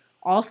network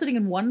all sitting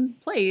in one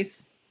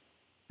place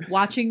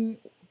watching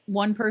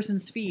one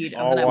person's feed of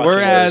All the network.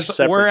 watching Whereas, a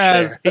separate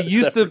whereas share. it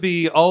used to Separate.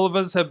 be all of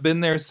us have been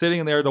there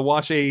sitting there to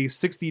watch a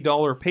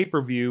 $60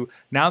 pay-per-view.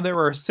 Now there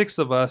are 6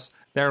 of us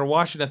that are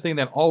watching a thing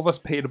that all of us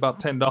paid about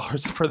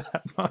 $10 for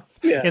that month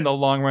Yeah. in the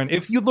long run.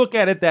 If you look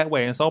at it that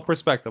way, and it's all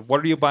perspective.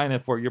 What are you buying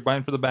it for? You're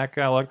buying for the back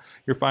catalog.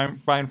 You're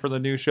buying for the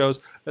new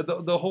shows.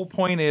 The whole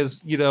point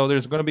is, you know,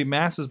 there's going to be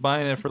masses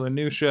buying it for the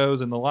new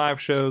shows and the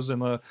live shows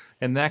and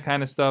that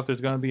kind of stuff.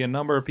 There's going to be a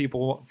number of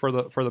people for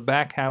the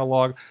back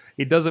catalog.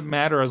 It doesn't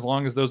matter as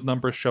long as those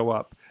numbers show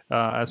up.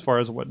 As far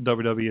as what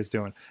WWE is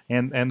doing,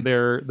 and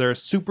they're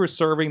super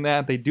serving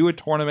that. They do a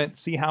tournament,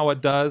 see how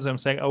it does, and I'm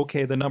saying,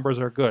 okay, the numbers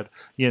are good.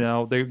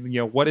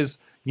 What is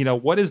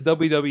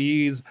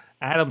WWE's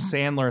Adam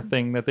Sandler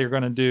thing that they're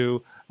going to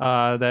do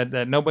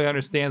that nobody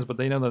understands, but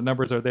they know the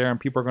numbers are there and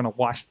people are going to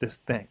watch this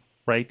thing,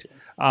 right?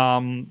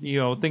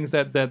 Things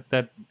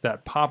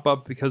that pop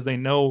up because they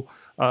know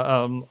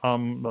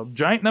a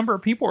giant number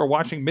of people are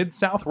watching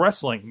Mid-South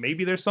Wrestling.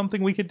 Maybe there's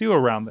something we could do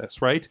around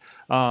this, right?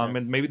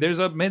 And maybe there's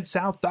a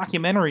Mid-South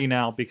documentary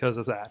now because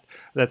of that.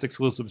 That's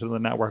exclusive to the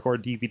network or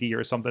DVD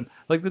or something.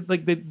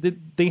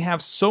 They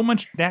have so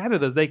much data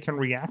that they can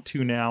react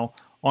to now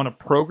on a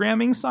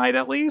programming side,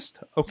 at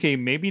least. Okay,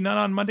 maybe not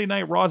on Monday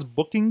Night Raw's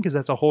booking because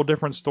that's a whole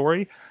different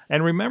story.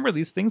 And remember,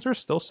 these things are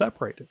still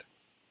separated.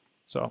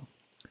 So,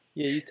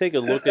 Yeah, you take a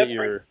look at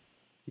your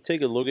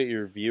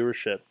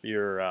viewership,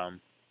 your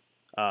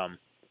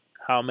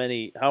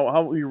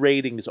how your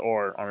ratings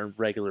are on a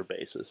regular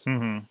basis,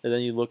 mhm. and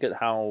then you look at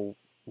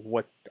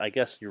what I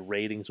guess your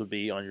ratings would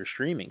be on your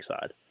streaming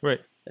side, Right.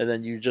 and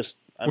then you just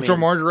Which are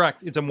more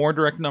direct. It's a more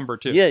direct number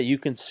too. Yeah, you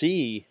can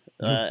see.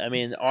 I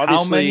mean,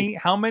 obviously,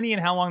 how many,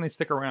 and how long they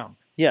stick around.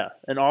 yeah,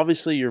 and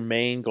obviously your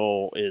main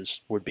goal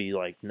would be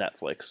like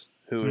Netflix,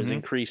 who is Mhm.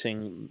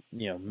 increasing,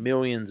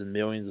 millions and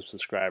millions of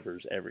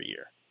subscribers every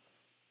year.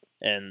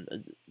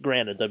 And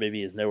granted,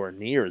 WWE is nowhere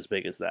near as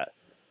big as that,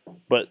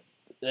 but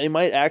they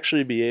might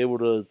actually be able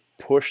to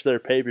push their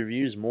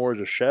pay-per-views more as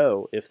a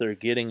show if they're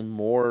getting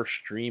more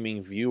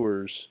streaming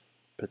viewers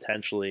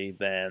potentially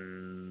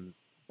than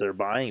they're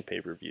buying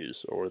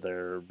pay-per-views or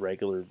their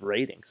regular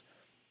ratings,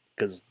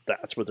 because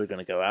that's what they're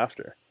going to go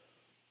after.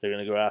 They're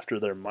going to go after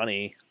their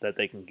money that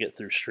they can get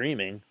through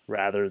streaming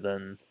rather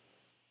than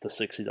the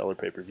 $60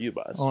 pay-per-view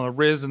buys. Oh,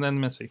 Riz and then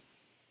Missy.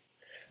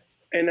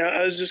 And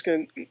I was just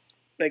going to,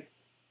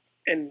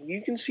 and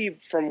you can see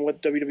from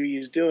what WWE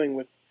is doing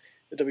with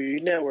the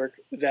WWE Network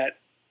that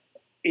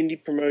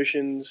indie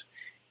promotions,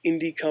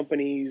 indie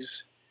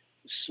companies,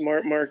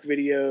 Smart Mark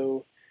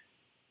Video,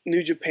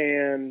 New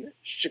Japan,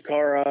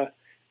 Shikara,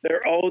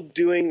 they're all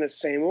doing the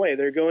same way.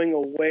 They're going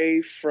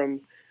away from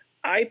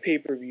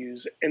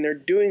iPay-per-views and they're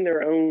doing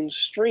their own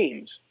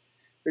streams.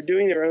 They're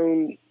doing their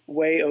own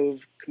way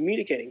of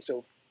communicating.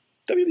 So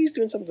WWE's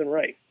doing something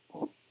right.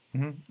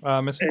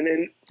 Mm-hmm. Missy? And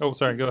then, Oh,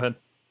 sorry. Go ahead.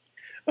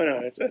 oh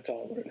no, that's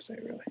all I'm going to say,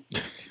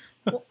 really.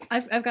 Well,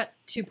 I've got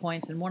 2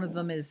 points, and one of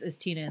them is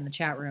Tina in the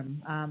chat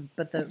room.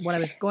 But what I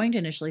was going to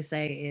initially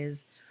say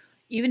is,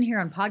 even here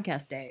on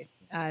podcast day,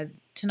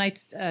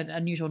 tonight's an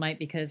unusual night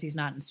because he's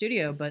not in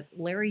studio, but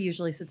Larry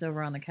usually sits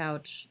over on the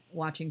couch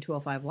watching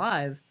 205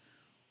 Live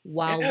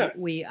while Yeah.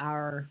 we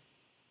are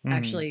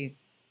actually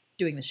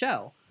doing the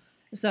show.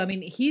 So I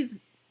mean,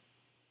 he's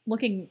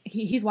watching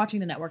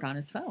the network on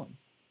his phone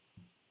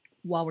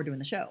while we're doing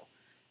the show.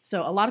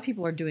 So a lot of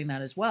people are doing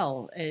that as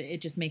well.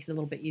 It just makes it a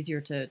little bit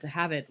easier to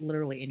have it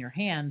literally in your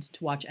hand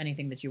to watch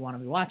anything that you want to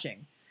be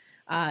watching.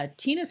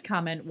 Tina's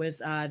comment was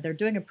they're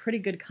doing a pretty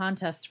good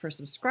contest for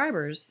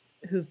subscribers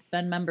who've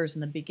been members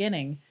in the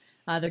beginning.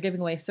 They're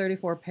giving away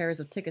 34 pairs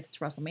of tickets to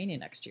WrestleMania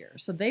next year.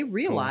 So they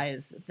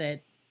realize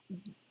that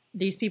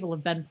these people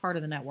have been part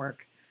of the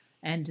network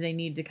and they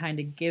need to kind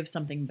of give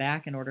something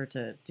back in order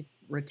to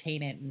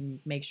retain it and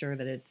make sure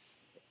that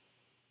it's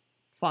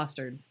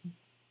fostered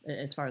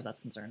as far as that's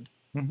concerned.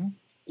 Mm-hmm.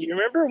 You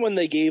remember when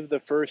they gave the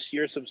first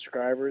year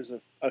subscribers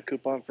a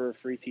coupon for a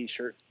free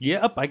T-shirt?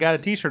 Yep, I got a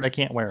T-shirt I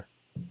can't wear.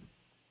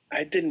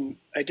 I didn't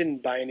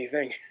buy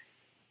anything.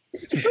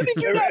 How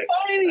did you not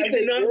buy anything? I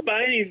did not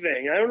buy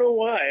anything. I don't know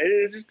why.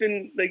 It just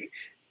didn't like.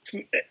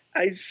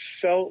 I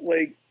felt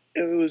like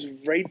it was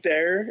right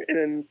there, and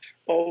then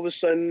all of a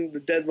sudden the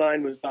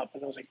deadline was up,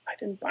 and I was like, I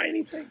didn't buy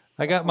anything.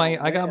 I got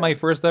my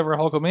first ever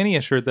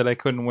Hulkamania shirt that I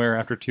couldn't wear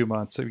after 2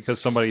 months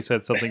because somebody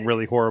said something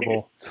really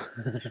horrible,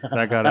 and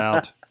I got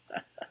out.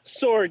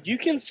 Sword, you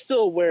can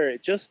still wear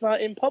it, just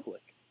not in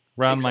public.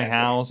 Around my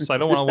house, I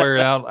don't want to wear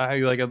it out. I'm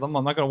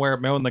not going to wear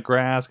it mowing the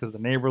grass because the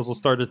neighbors will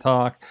start to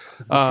talk.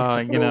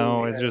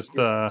 It's just.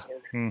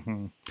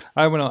 Mm-hmm.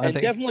 I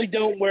think definitely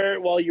don't wear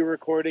it while you're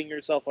recording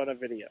yourself on a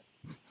video.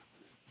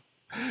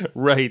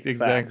 Right,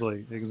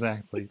 exactly.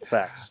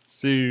 Facts.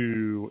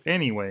 So,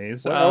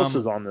 anyways, What else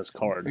is on this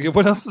card?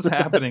 What else is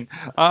happening?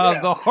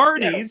 The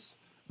Hardys.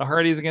 The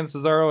Hardys against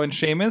Cesaro and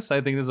Sheamus. I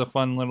think this is a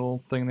fun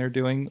little thing they're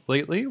doing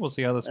lately. We'll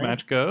see how this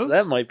match goes.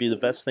 That might be the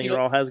best thing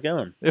Raw has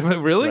going.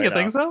 Really? Right You now.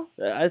 think so?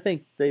 I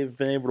think they've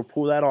been able to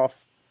pull that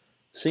off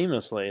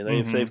seamlessly.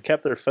 They've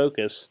kept their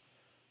focus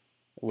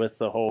with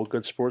the whole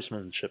good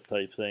sportsmanship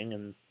type thing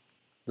and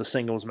the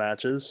singles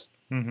matches.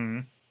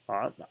 Mm-hmm.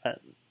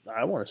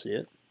 I want to see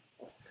it.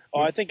 Oh,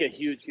 I think a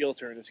huge heel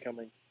turn is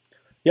coming.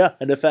 Yeah,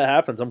 and if that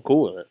happens, I'm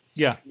cool with it.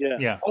 Yeah. Yeah.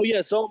 Yeah. Oh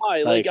yeah, so am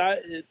I.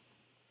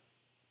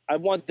 I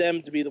want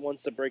them to be the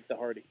ones to break the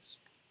Hardys.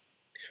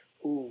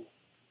 Ooh.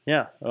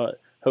 Yeah,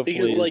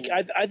 hopefully.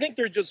 Because I think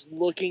they're just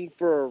looking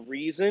for a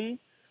reason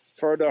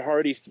for the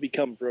Hardys to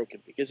become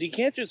broken, because you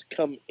can't just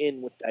come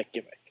in with that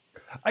gimmick.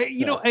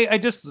 I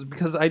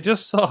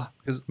just saw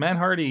because Matt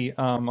Hardy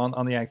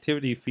on the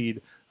activity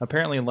feed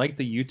apparently liked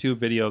the YouTube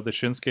video of the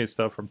Shinsuke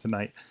stuff from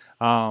tonight,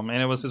 and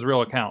it was his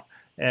real account.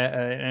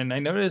 And I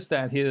noticed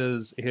that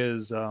his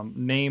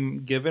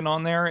name given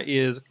on there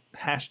is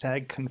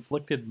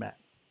 #conflicted_Matt.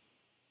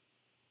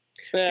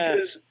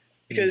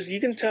 Because you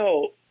can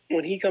tell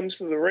when he comes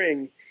to the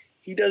ring,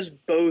 he does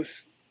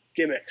both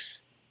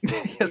gimmicks.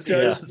 Yes,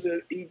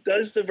 He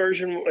does the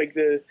version like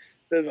the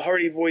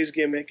Hardy Boys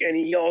gimmick, and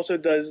he also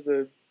does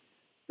the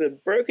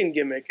broken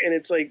gimmick, and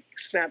it's like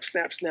snap,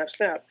 snap, snap,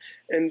 snap.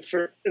 And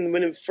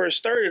when it first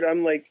started,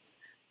 I'm like,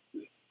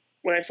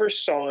 when I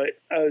first saw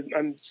it,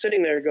 I'm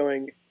sitting there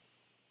going,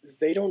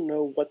 they don't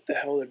know what the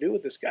hell to do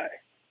with this guy.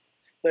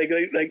 Like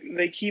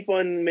they keep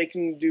on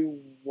making do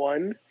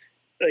one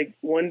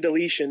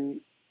deletion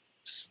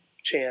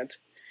chant,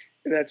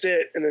 and that's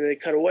it. And then they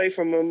cut away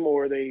from him,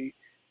 or they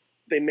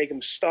make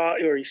him stop,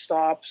 or he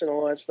stops and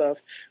all that stuff.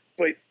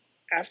 But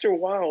after a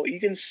while, you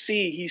can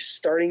see he's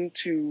starting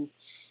to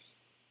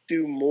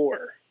do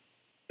more.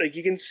 Like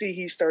you can see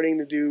he's starting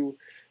to do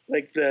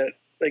the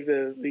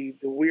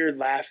weird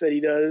laugh that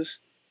he does,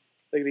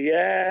 like the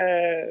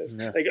yes,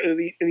 Yeah.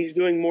 And he's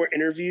doing more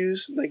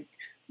interviews, and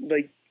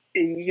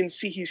you can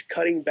see he's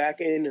cutting back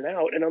in and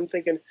out. And I'm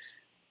thinking,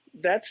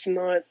 that's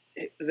not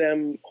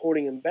them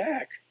holding him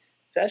back.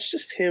 That's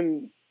just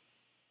him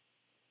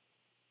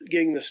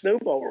getting the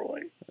snowball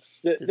rolling.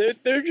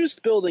 They're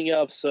just building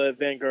up so that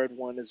Vanguard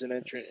 1 is an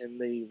entrant in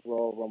the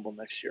Royal Rumble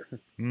next year.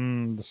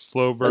 The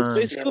slow burn. That's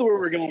basically where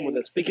we're going with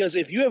this. Because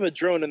if you have a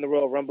drone in the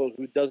Royal Rumble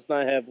who does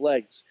not have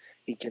legs,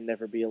 he can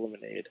never be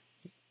eliminated.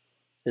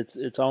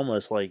 It's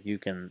almost like you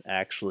can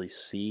actually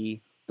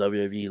see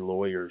WWE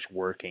lawyers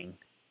working.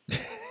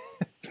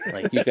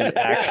 Like you can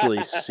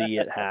actually see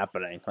it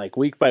happening. Like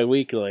week by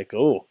week, you're like,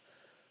 oh,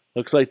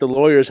 looks like the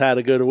lawyers had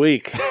a good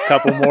week. A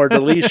couple more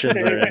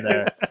deletions are in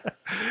there.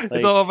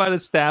 It's all about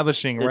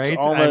establishing, right?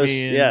 It's almost,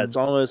 it's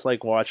almost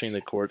like watching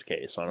the court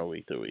case on a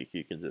week to week.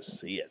 You can just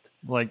see it.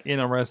 Like in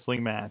a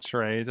wrestling match,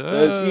 right?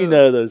 As you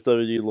know, those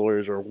WWE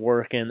lawyers are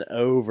working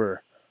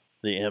over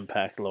the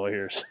Impact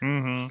lawyers.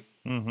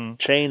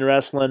 Chain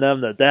wrestling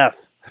them to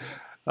death.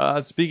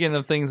 Speaking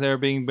of things that are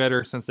being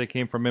better since they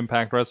came from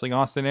Impact Wrestling,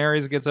 Austin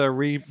Aries gets a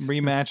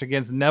rematch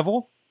against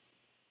Neville.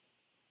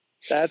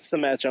 That's the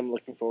match I'm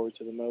looking forward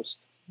to the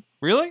most.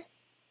 Really?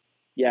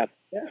 Yeah.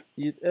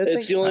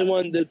 It's the only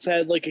one that's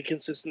had like a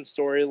consistent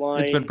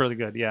storyline. It's been pretty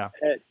good, yeah.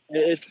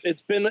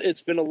 It's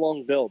been a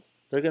long build.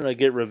 They're gonna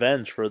get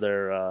revenge for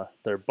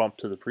their bump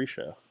to the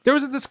pre-show. There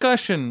was a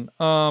discussion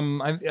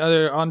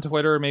either on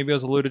Twitter, or maybe it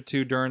was alluded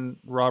to during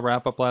Raw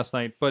wrap up last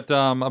night, but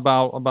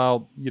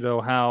about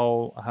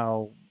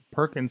how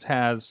Perkins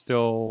has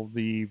still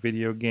the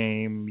video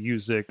game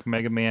music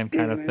Mega Man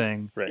kind of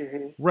thing. Right.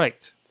 Mhm.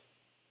 Right.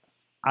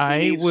 I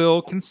Needs-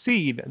 will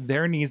concede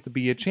there needs to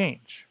be a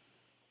change.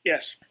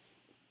 Yes,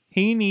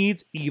 He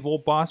needs evil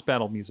boss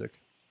battle music.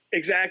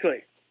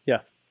 exactly.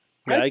 Yeah,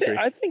 I agree.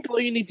 I think all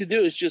you need to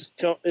do is just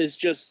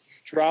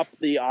drop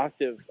the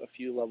octave a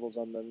few levels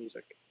on the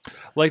music.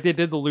 Like they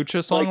did the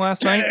Lucha song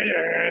last night.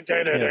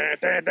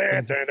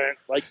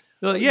 Like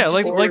Yeah,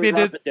 like Or they drop did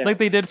it down. like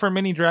they did for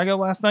Mini Drago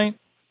last night.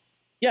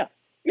 Yeah.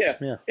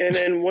 Yeah.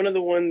 And one of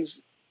the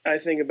ones I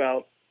think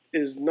about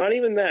is not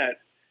even that.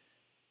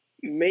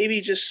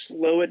 Maybe just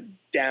slow it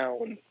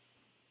down.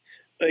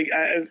 Like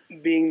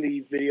being the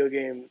video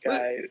game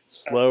guy,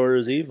 Slower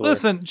is evil.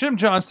 Listen, Jim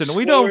Johnston,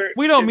 we Slower-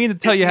 don't mean to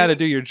tell if you how you- to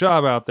do your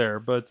job out there,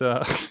 but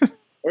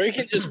or you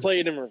can just play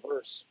it in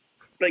reverse.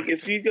 like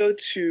if you go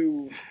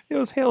to it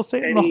was Hail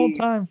Satan the whole Any-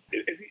 time.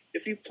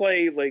 if you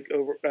play like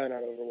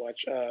not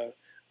Overwatch,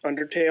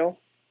 Undertale,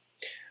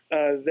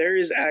 there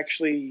is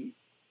actually,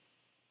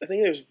 I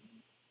think there's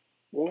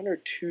one or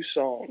two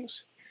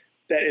songs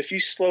that if you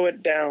slow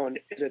it down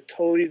is a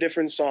totally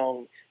different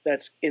song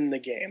that's in the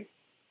game.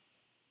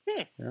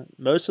 Yeah.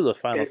 Most of the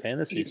Final It's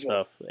Fantasy evil.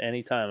 stuff,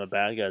 anytime a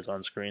bad guy's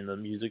on screen, the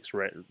music's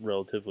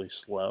relatively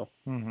slow.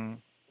 Mm-hmm.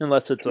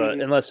 Unless it's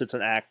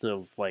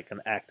Mhm.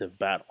 an active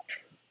battle.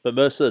 But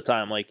most of the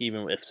time, like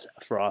even if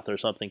Sephiroth or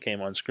something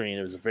came on screen,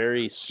 it was a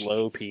very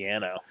slow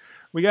piano.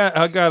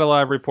 I got a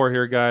live report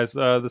here, guys.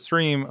 The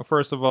stream,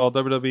 first of all,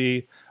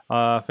 WWE,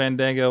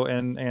 Fandango,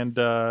 and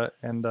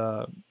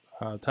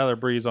Tyler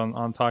Breeze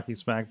on Talking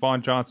Smack.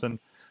 Vaughn Johnson.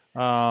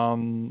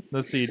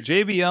 Let's see.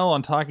 JBL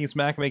on Talking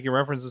Smack making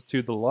references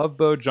to the Love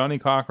Boat, Johnny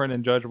Cochran,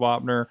 and Judge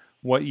Wapner.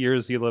 What year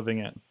is he living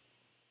in?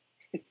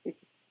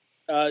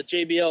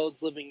 JBL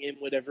is living in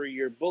whatever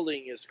your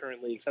bullying is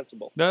currently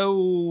acceptable.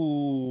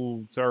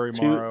 No, sorry,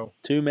 Morrow.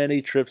 Too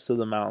many trips to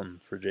the mountain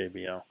for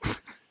JBL.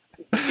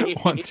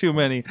 One too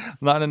many.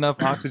 Not enough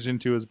oxygen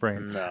to his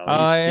brain. No,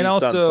 And he's done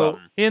also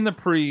something. in the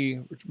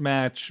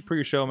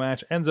pre-show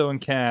match, Enzo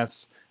and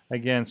Cass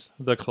against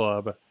the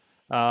club.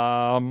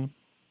 All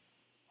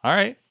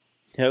right,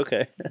 Yeah,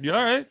 okay, you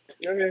all right?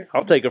 Okay.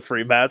 I'll take a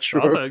free match.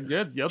 I'll Sure. take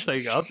Sure.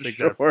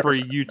 that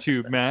free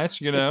YouTube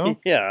match. You know,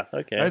 Yeah,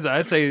 okay.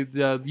 I'd say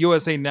the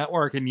USA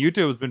Network and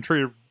YouTube has been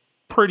treated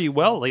pretty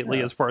well lately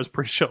Yeah. as far as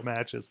pre-show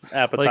matches.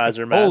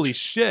 Appetizer Like, match. holy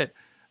shit!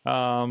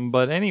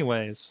 But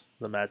anyways,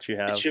 The match you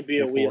have. It should be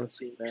a before.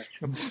 WLC match.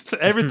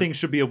 everything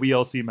should be a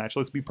WLC match.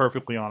 Let's be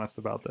perfectly honest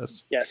about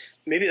this. Yes.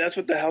 Maybe that's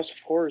what the House of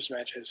Horrors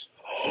match is.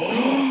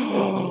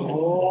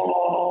 Oh,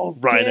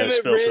 Rhino damn it,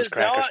 spills his Riz.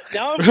 Now, crackers.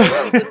 now I'm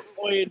going to be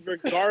disappointed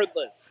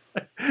regardless.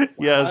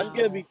 Yes. I'm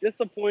going to be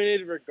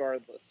disappointed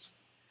regardless.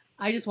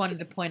 I just wanted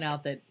to point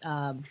out that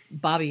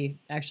Bobby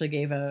actually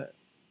gave a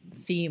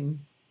theme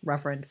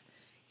reference.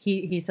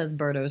 He says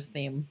Birdo's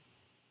theme.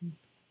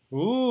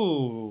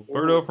 Ooh,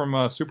 Birdo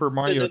from Super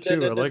Mario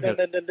 2. I like it.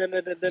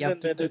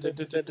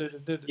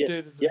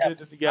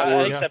 Yeah,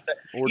 I accept that.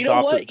 Or You know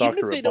Dr. what? Even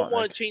Dr. if they don't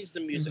want Robotnik. to change the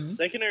music, Mhm. 'cause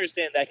I can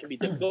understand that can be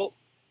difficult.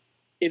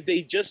 If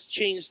they just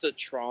change the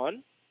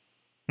Tron,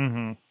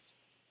 Mm-hmm.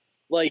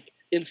 like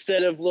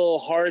instead of little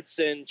hearts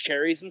and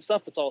cherries and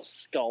stuff, it's all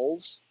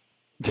skulls.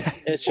 And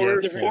it's just, Or-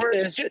 a different, or-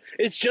 and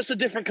it's just a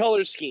different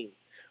color scheme.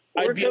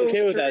 I'd be go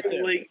okay with that through,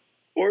 too. like,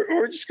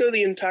 or just go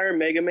the entire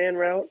Mega Man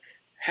route.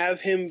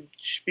 Have him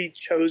be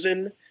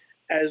chosen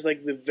as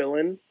like the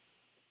villain.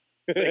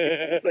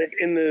 Like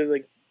in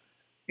the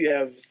you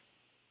have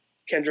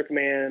Kendrick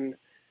Man,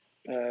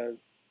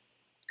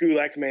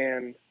 Gulak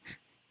Man,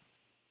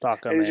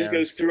 Taco and it Man. just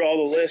goes through all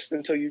the lists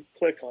until you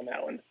click on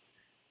that one.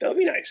 That would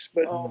be nice,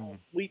 but Oh,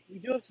 we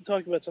do have to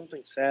talk about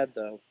something sad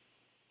though.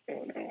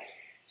 oh no.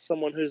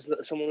 Someone who's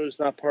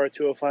not part of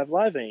 205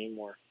 Live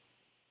anymore.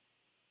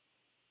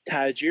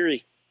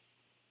 Tajiri.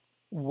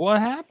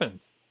 What happened?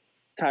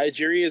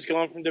 Tajiri is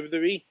gone from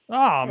WWE.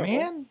 Oh,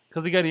 man.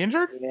 Because he got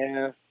injured?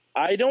 Yeah,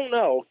 I don't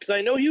know because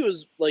I know he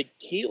was like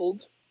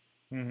healed.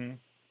 Mm-hmm.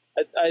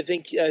 I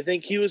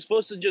think he was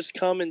supposed to just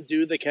come and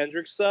do the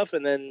Kendrick stuff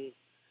and then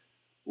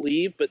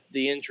leave, but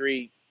the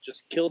injury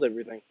just killed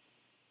everything.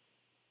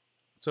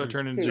 So it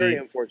turned It's very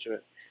into...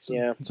 unfortunate. So,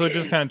 Yeah. so it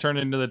just kind of turned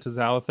into the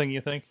Tozawa thing,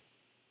 you think?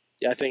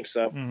 Yeah, I think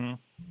so.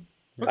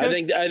 Mm-hmm. I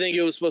think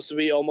it was supposed to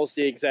be almost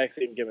the exact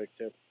same gimmick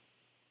too.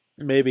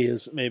 Maybe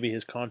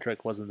his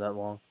contract wasn't that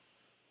long.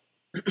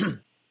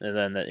 And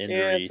then that Yeah,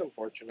 injury it's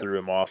unfortunate. threw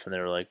him off, and they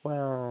were like,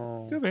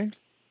 well... Could be.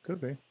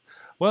 Could be.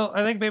 Well,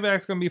 I think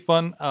Payback's going to be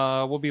fun.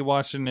 We'll be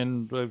watching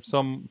in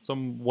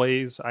some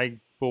ways. I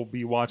will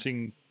be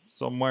watching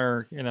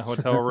somewhere in a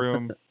hotel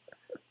room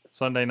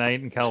Sunday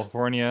night in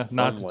California.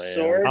 Not Somewhere.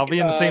 Sorg, I'll be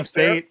in the same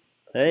state.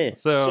 Hey,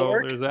 So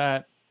Sorg? there's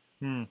that.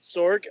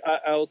 Sorg,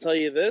 I will tell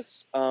you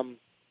this,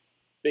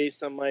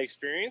 based on my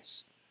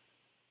experience,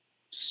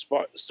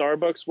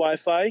 Starbucks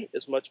Wi-Fi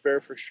is much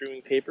better for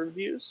streaming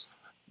pay-per-views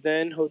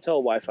than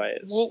hotel Wi-Fi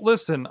is. Well,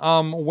 listen,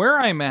 where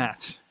I'm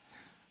at,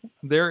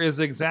 there is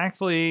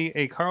exactly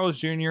a Carl's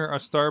Jr., a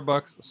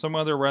Starbucks, some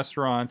other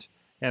restaurant,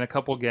 and a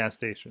couple gas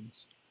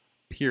stations.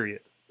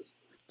 Period.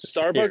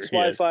 Starbucks Here.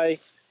 Wi-Fi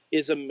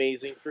is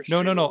amazing for No.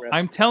 streaming I'm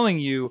wrestling. telling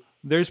you,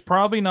 there's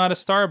probably not a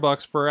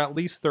Starbucks for at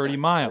least 30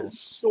 miles.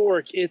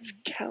 Sorg, it's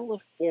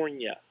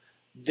California.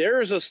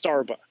 There's a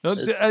Starbucks.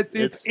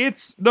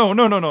 No,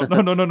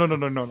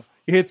 no.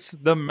 It's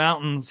the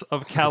mountains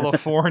of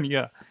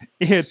California.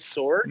 It's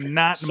Sorg?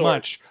 not Sorg.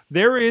 much.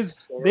 There.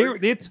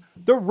 Sorg? It's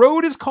the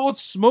road is called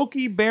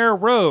Smoky Bear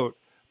Road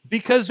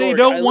because they Sorg,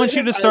 don't I want live you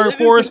in- to I start live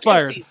in forest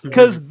Poughkeepsie, fires Sorg.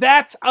 because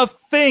that's a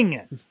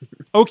thing.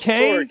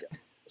 Okay.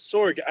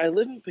 Sorg, I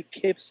live in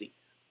Poughkeepsie.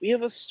 We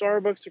have a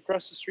Starbucks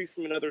across the street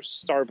from another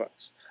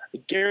Starbucks. I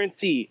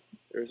guarantee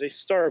there's a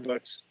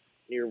Starbucks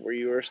near where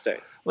you are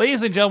staying.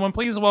 Ladies and gentlemen,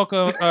 please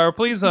welcome, or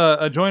please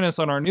join us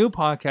on our new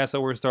podcast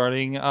that we're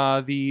starting,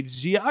 the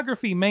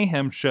Geography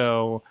Mayhem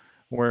Show,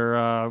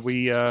 where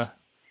we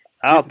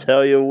I'll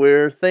tell you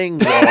where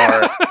things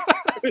are.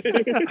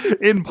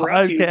 in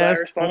Brought to you by our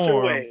podcast sponsor,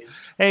 form.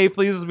 Waze. Hey,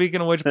 please,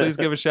 speaking of which, please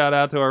give a shout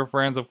out to our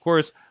friends. Of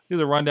course, do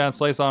the Rundown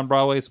Slice on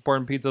Broadway,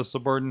 supporting pizza,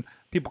 supporting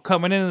people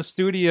coming in the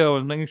studio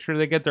and making sure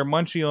they get their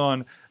munchie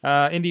on.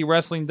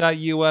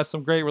 IndieWrestling.us,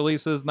 some great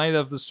releases. Night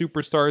of the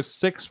Superstars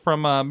 6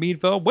 from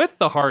Meadville with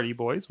the Hardy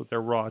Boys with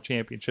their Raw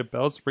Championship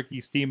belts. Ricky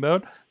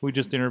Steamboat, who we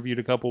just interviewed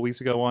a couple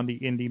weeks ago on the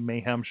Indie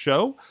Mayhem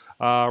Show.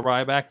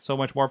 Ryback, so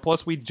much more.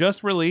 Plus, we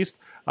just released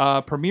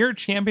Premier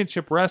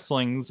Championship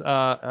Wrestling's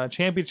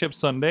Championship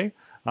Sunday.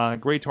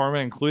 Great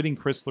tournament, including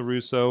Chris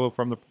LaRusso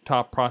from the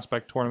Top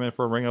Prospect Tournament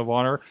for Ring of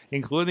Honor,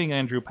 including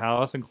Andrew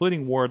Palace,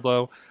 including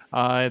Wardlow.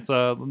 It's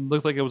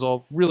looks like it was a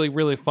really,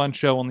 really fun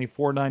show, only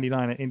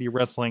 $4.99 at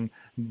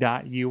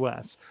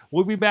IndieWrestling.us.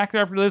 We'll be back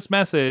after this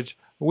message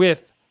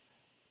with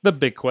the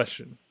big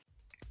question.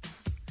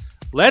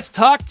 Let's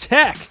talk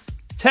tech.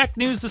 Tech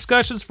news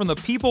discussions from the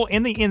people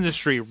in the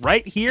industry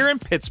right here in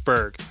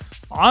Pittsburgh.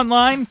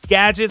 Online,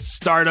 gadgets,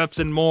 startups,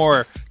 and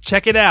more.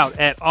 Check it out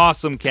at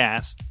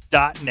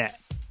awesomecast.net.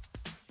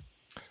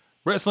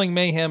 Wrestling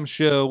Mayhem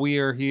Show. We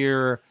are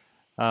here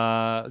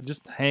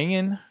just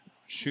hanging,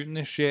 shooting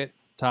the shit,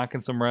 talking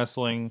some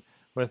wrestling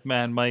with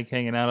Mad Mike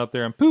hanging out up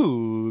there in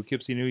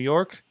Poughkeepsie, New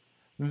York.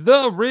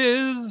 The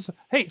Riz.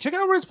 Hey, check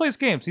out Riz Plays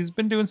Games. He's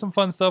been doing some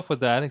fun stuff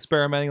with that,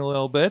 experimenting a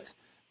little bit.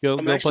 Go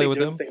I'm play actually with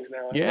doing him. things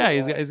now. Yeah,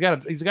 he's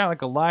got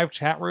like a live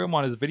chat room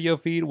on his video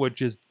feed,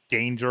 which is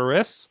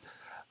dangerous.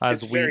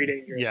 It's very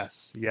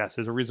dangerous. Yes.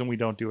 There's a reason we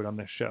don't do it on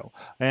this show.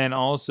 And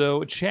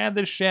also Chad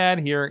the Shad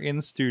here in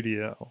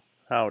studio.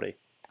 Howdy.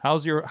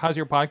 How's your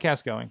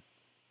podcast going?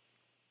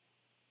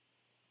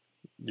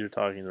 You're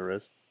talking to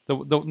Riz?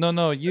 You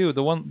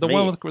the one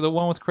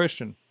with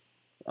Christian.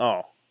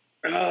 Oh.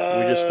 We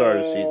just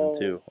started season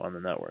 2 on the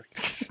network.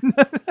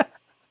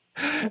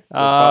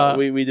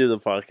 We do the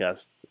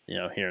podcast,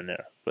 here and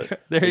there.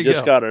 But there we you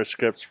just go. got our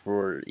scripts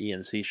for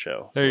ENC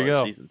show. There you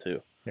go. Season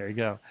 2. There you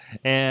go.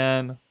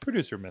 And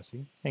producer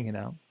Missy hanging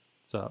out.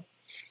 What's up?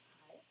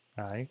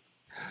 Hi.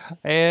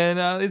 And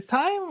it's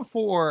time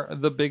for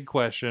the big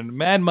question.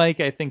 Mad Mike,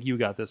 I think you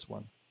got this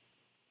one.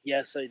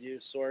 Yes, I do,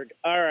 Sorg.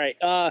 All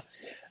right.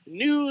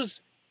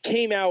 News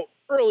came out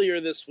earlier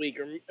this week,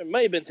 or it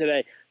might have been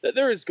today, that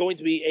there is going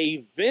to be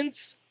a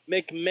Vince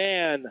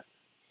McMahon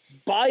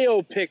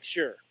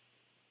biopicture.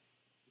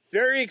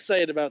 Very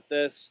excited about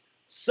this.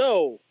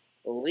 So,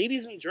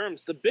 ladies and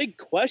germs, the big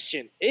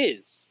question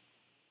is,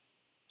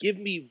 give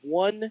me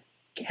one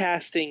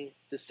casting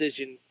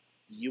decision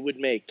you would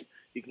make.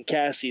 You can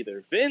cast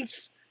either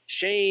Vince,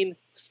 Shane,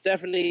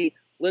 Stephanie,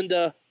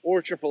 Linda,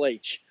 or Triple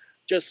H.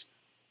 Just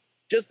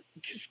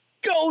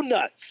go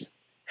nuts.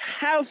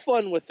 Have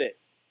fun with it.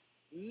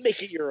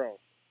 Make it your own.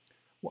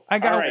 I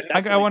got All right,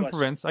 that's my one for question.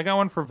 Vince. I got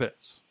one for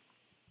Vince.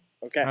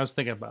 Okay. I was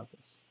thinking about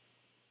this.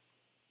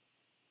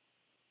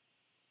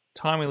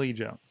 Tommy Lee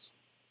Jones.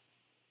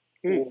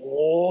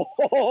 Whoa!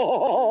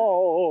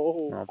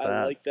 Not I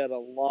bad. like that a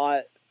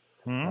lot.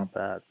 Hmm? Not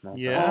bad. Not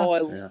Yeah. bad.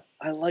 Oh, Yeah.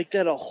 I like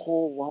that a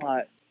whole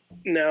lot.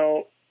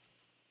 Now,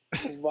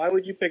 why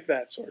would you pick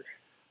that, Sorg?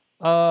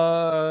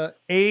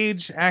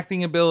 Age,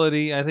 acting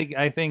ability.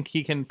 I think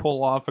he can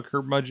pull off a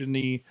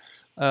curmudgeon-y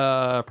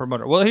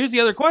promoter. Well, here's the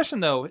other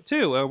question though,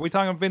 too. Are we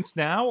talking Vince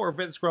now or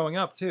Vince growing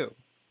up too?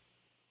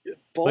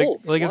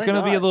 Both. Like it's Why going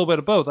to be a not? little bit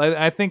of both.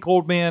 I think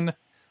old man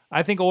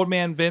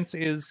Vince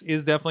is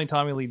definitely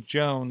Tommy Lee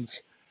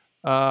Jones.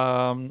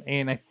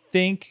 And I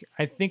think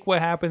what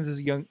happens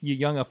is you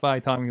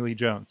youngify Tommy Lee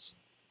Jones.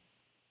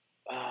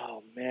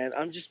 Oh man,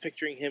 I'm just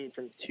picturing him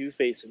from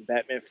Two-Face and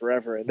Batman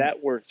Forever, and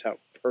that works out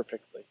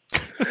perfectly.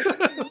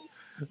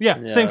 Yeah,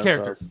 Yeah, same that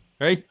character, does.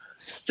 right?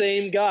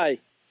 Same guy.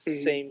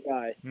 Same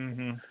guy.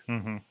 Mm-hmm.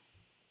 Mm-hmm.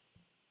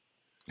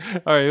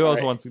 All right, who else All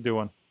right. wants to do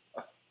one?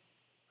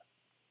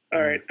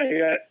 All right,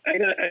 I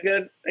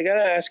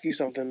gotta ask you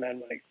something, Mad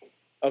Mike.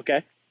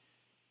 Okay.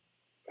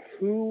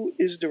 Who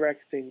is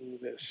directing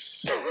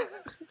this? Is it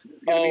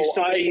gonna be Oh,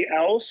 somebody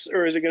else,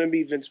 or is it going to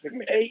be Vince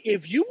McMahon? Hey,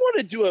 if you want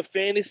to do a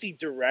fantasy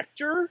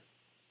director,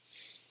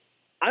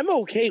 I'm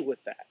okay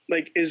with that.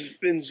 Like, is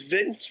Vince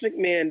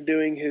McMahon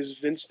doing his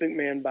Vince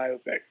McMahon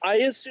biopic? I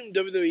assume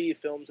WWE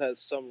Films has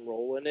some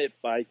role in it,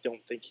 but I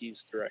don't think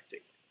he's directing.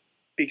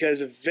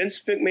 Because if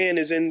Vince McMahon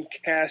is in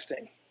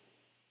casting,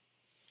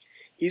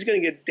 he's going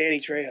to get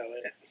Danny Trejo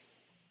in it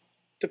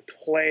to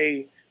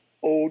play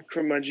old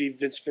curmudgeon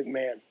Vince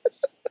McMahon.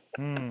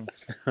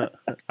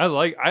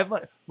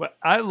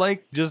 I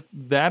like just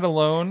that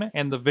alone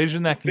and the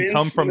vision that can Vince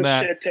come from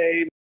that.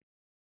 Machete.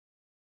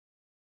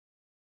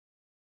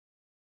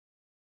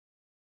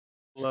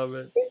 Love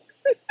it.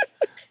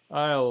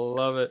 I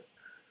love it.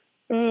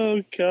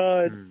 Oh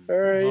God! All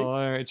right.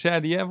 All right,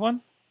 Chad, do you have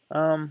one?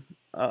 I'm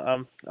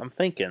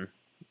thinking.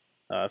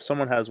 If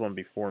someone has one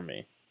before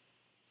me,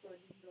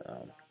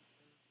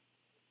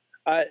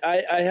 I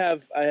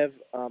have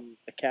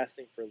a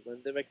casting for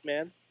Linda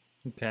McMahon,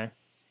 Okay.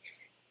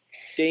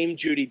 Dame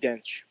Judi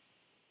Dench,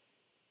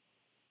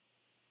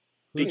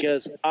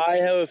 because I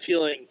have a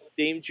feeling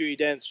Dame Judi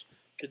Dench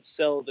could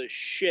sell the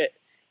shit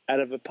out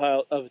of a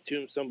pile of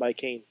Tombstone by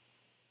Kane.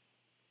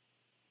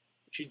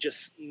 She'd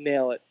just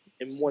nail it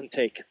in one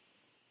take.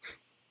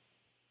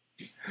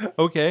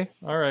 Okay.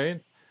 All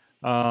right.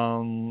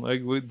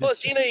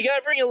 Plus, you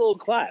gotta bring a little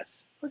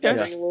class. Okay.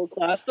 Bring a little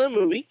class to the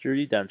movie.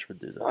 Judi Dench would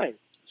do that. Fine.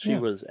 She Yeah.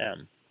 was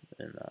M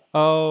in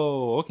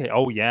Oh, okay.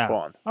 Oh, yeah.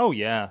 Bond. Oh,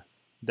 yeah.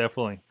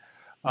 Definitely.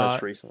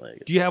 Most recently, I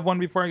guess. Do you have one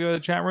before I go to the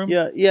chat room?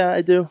 Yeah,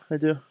 I do.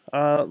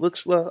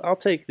 I'll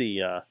take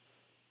the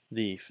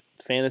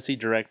fantasy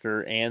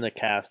director and the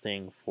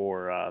casting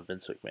for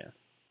Vince McMahon.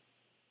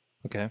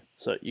 Okay.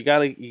 So you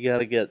gotta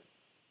get.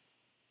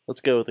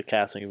 Let's go with the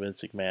casting of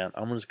Vince McMahon.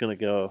 I'm just gonna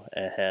go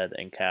ahead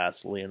and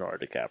cast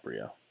Leonardo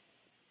DiCaprio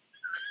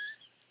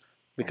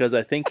because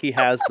I think he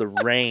has the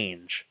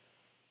range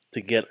to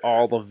get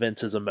all of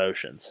Vince's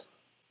emotions.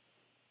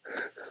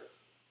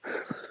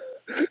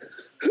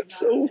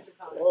 So,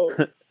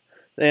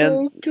 And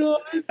oh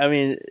God. I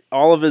mean,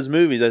 all of his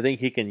movies, I think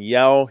he can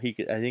yell. I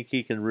think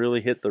he can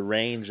really hit the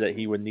range that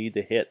he would need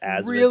to hit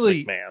as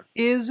Really? Vince McMahon.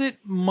 Is it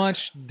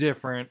much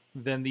different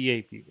than the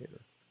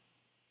Aviator?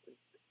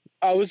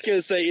 I was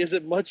gonna say, is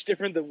it much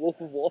different than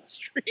Wolf of Wall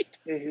Street?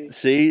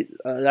 See,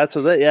 that's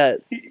what. Yeah,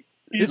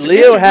 It's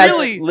Leo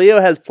really-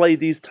 has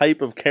played these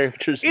type of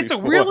characters. It's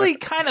before. really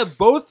kind of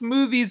both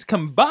movies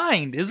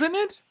combined, isn't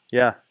it?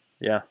 yeah.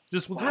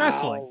 Just with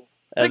wrestling.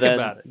 And Think then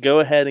about it. go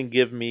ahead and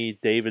give me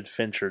David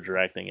Fincher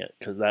directing it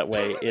because that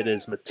way it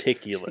is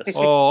meticulous.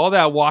 Oh, all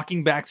that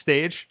walking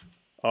backstage.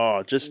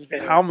 Oh, just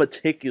how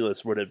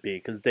meticulous would it be?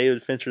 Because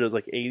David Fincher does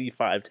like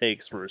 85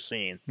 takes for a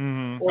scene.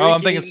 Mm-hmm. Or Oh, you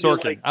I'm thinking can do,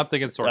 Sorkin. like- I'm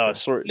thinking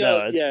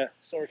Sorkin. Yeah,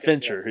 Sorkin,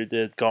 Fincher, who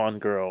did Gone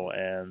Girl,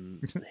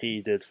 and he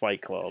did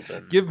Fight Club.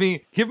 And Give me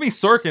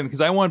Sorkin because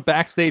I want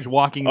backstage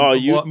walking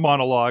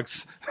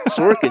monologues.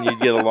 Sorkin, you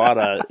get a lot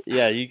of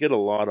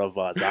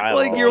dialogue.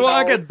 Like you're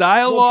walking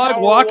dialogue,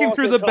 power walking walk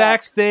through and the talk.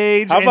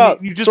 backstage. How and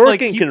about you just Sorkin like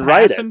keep can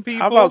write passing it?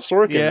 people? How about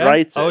Sorkin Yeah.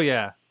 writes it? Oh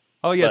yeah.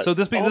 But- So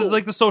this is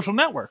like the Social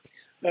Network.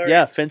 All right.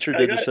 Yeah, Fincher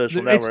did I the got-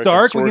 Social Network. It's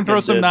dark. and We can throw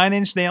Sorkin some did- 9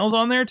 Inch Nails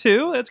on there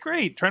too. That's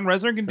great. Trent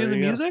Reznor can do There the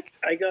you go. music.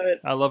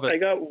 I love it.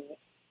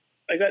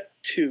 got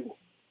two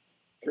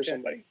for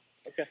somebody.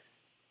 Okay.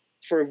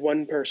 For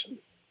one person.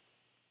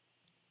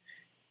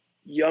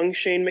 Young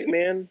Shane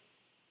McMahon,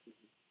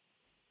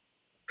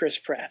 Chris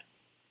Pratt.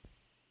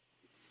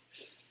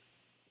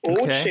 Old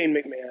Okay. Shane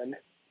McMahon,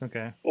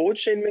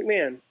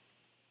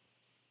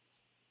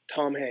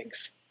 Tom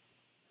Hanks.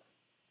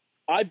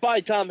 I buy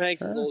Tom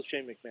Hanks as old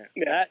Shane McMahon.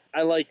 Yeah. That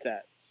I like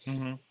that.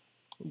 Mm-hmm.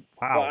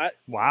 Wow. But-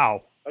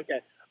 Wow.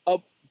 Okay.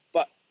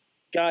 But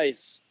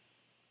guys,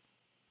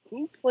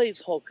 who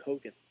plays Hulk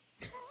Hogan?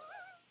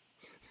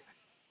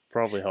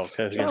 Probably Hulk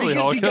Hogan. Probably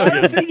Because Hulk you gotta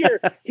Hogan. figure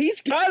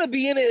he's gotta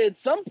be in it at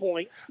some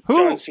point.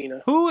 John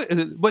Cena. Who?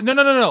 But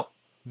no.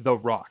 The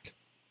Rock.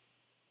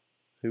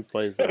 Who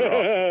plays the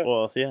Rock?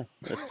 Well, yeah.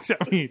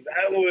 I mean,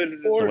 That would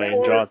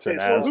Dwayne Johnson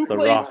so as Who The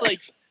plays Rock.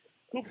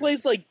 who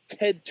plays like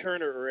Ted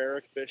Turner or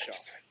Eric Bischoff?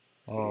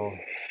 oh.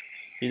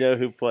 You know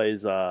who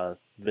plays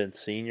Vince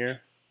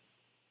Sr.?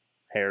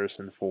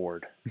 Harrison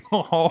Ford.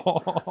 Oh,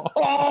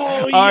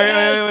 Oh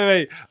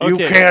wait. Okay. You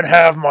can't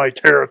have my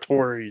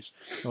territories.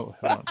 Oh,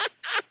 hold on.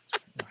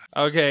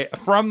 Okay,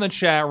 from the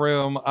chat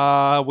room,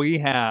 we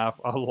have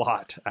a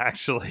lot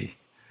actually.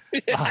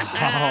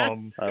 I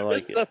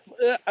like it.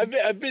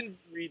 I've been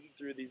reading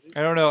through these.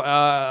 I don't know.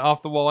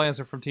 Off the wall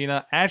answer from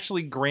Tina.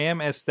 Ashley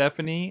Graham as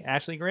Stephanie.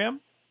 Ashley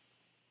Graham.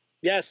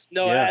 Yes,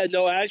 no, Yeah.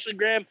 no. Ashley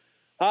Graham,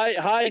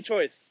 high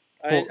choice.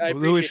 Cool. I Who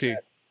is appreciate she?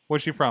 that.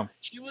 Where's she from?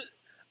 She was.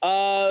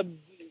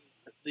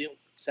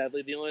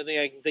 Sadly, the only thing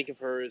I can think of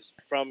her is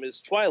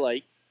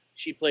Twilight.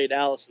 She played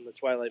Alice in the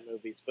Twilight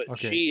movies, but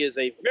Okay. she is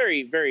a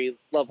very, very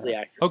lovely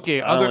actress. Okay,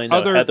 I only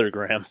know Heather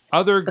Graham.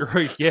 other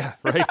great, yeah,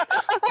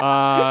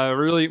 right.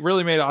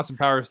 Really made Austin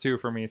Powers too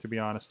for me, to be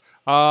honest.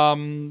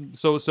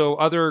 So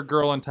other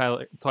girl in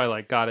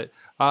Twilight, got it.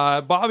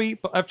 Bobby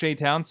FJ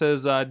Town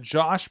says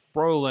Josh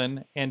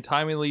Brolin and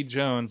Tommy Lee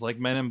Jones like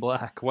Men in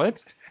Black.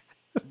 What?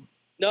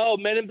 No,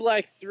 Men in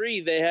Black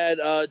 3. They had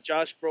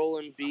Josh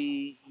Brolin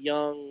be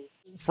young.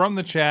 From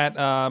the chat,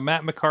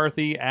 Matt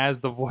McCarthy as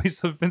the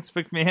voice of Vince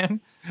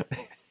McMahon.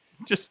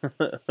 Just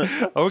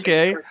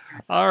okay,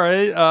 all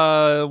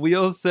right.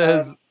 Wheels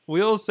says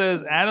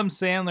Adam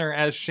Sandler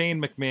as Shane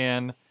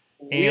McMahon,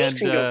 Wheels and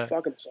can go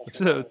fuck himself.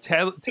 so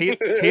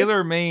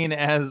Taylor Maine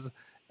as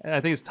I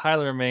think it's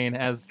Tyler Maine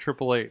as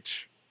Triple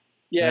H.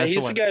 Yeah, That's the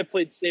he's the one. guy who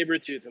played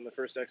Sabretooth in the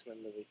first X-Men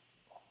movie.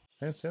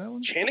 Did I say that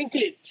one? Channing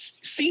Tatum.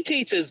 C.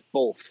 Tates is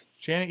both.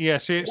 Channing Why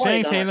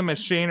Channing not? Tatum as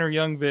Shane or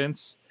Young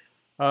Vince.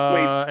 Wait,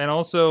 And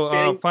also,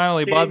 Channing-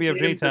 finally, Bobby of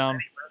Channing Tatum J-Town.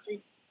 does Eddie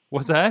Murphy?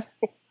 What's that?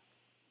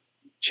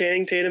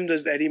 Channing Tatum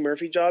does the Eddie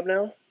Murphy job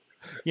now.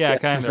 Yeah,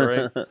 Yes. kind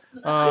of,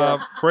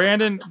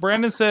 right?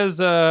 Brandon says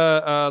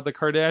the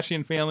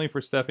Kardashian family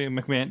for Stephanie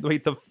McMahon.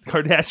 Wait, the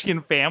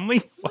Kardashian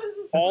family?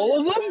 All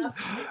of them?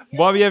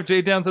 Bobby F.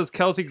 J. Town says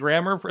Kelsey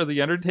Grammer for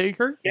The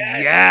Undertaker?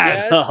 Yes.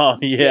 Yes! Oh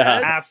yeah.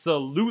 Yes.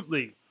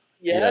 Absolutely.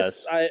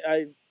 Yes, Yes.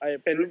 I And,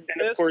 approve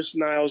and of this. course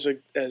Niles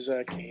as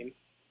Kane.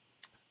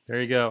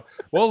 There you go.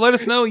 Well, let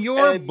us know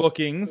your And-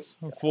 bookings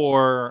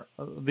for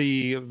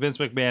the Vince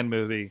McMahon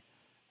movie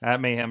at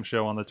Mayhem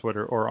Show on the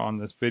Twitter or on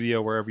this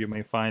video, wherever you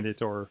may find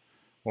it, or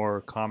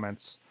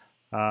comments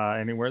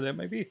anywhere that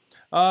may be.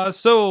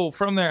 So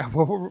from there,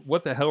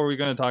 what the hell are we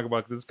going to talk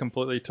about? This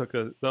completely took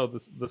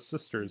the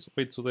sisters.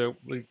 Wait, so they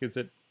like, is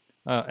it?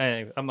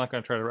 Anyway, I'm not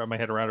going to try to wrap my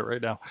head around it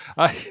right now.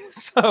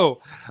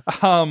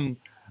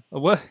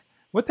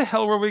 What the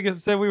hell were we going to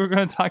say we were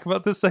going to talk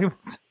about this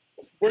segment?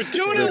 We're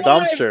doing The it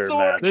live, dumpster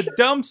Sorg. The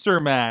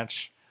dumpster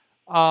match,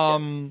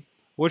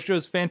 which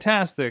was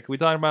fantastic. We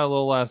talked about it a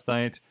little last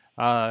night.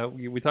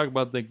 We talked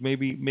about like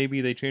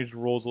maybe they changed the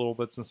rules a little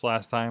bit since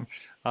last time.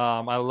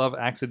 I love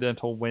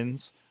accidental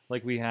wins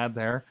like we had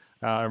there.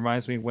 It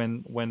reminds me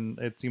when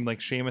it seemed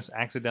like Sheamus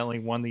accidentally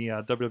won the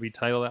WWE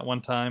title at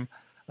one time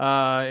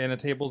in a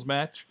tables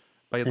match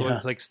by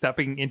like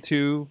stepping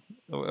into,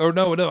 or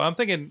no, I'm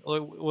thinking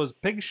it was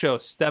Big Show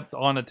stepped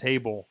on a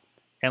table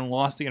and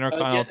lost the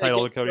Intercontinental title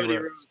to against Cody Cody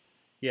Rhodes.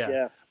 Yeah.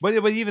 Yeah. But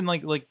even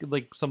like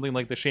something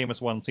like the Sheamus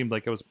one seemed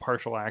like it was a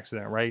partial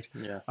accident, right?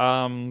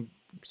 Yeah.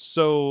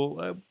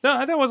 So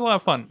that was a lot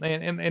of fun.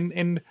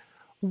 And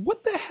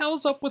what the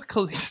hell's up with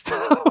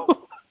Kalisto?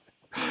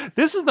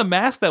 This is the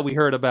mask that we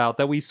heard about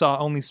that we saw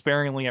only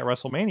sparingly at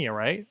WrestleMania,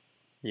 right?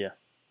 Yeah.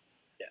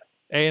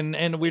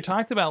 And we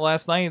talked about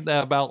last night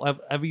about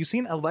have you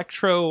seen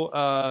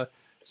Electro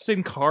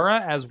Sin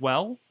Cara as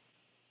well?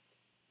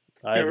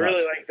 I have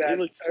really not- like He that.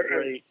 looks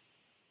great.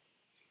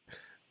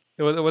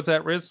 What's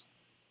that, Riz?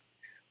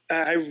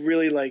 I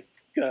really like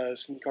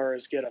Sin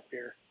Cara's get up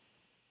here.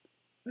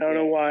 I don't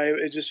know why,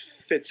 it just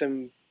fits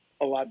him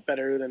a lot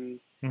better than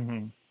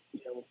Mm-hmm.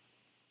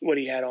 what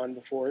he had on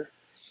before.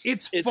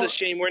 It's It's a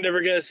shame we're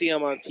never gonna see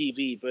him on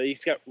TV, but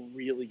he's got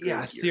really good. Yeah,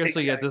 gear.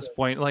 seriously, at this Exactly.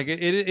 point, like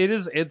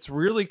it's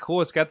really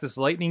cool. It's got this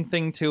lightning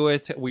thing to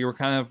it. We were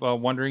kind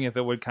of wondering if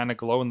it would kind of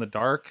glow in the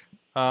dark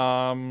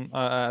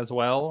as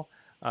well.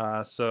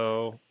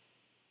 So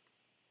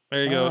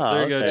there you go. Ah,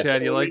 There you go, okay.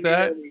 Chad. You like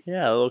that?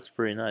 Yeah, it looks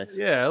pretty nice.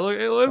 Yeah, I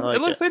it like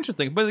looks it.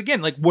 interesting. But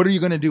again, like, what are you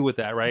going to do with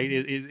that, right?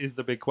 Is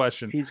the big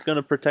question. He's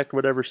gonna protect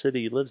whatever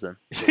city he lives in.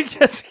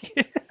 Yes,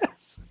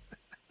 yes.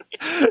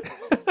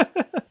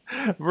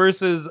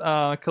 Versus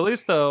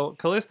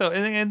Kalisto,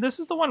 and this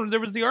is the one. There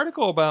was the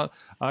article about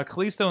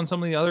Kalisto and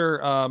some of the other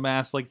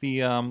masks, like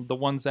the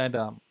ones that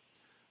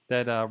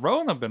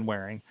Rowan have been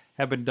wearing,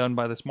 have been done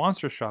by this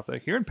monster shop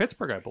here in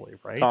Pittsburgh, I believe,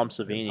 right? Tom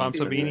Savini. Tom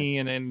Savini,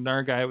 and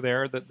another guy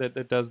there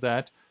that does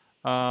that.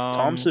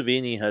 Tom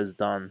Savini has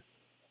done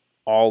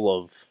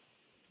all of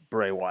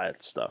Bray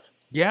Wyatt's stuff.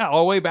 Yeah, all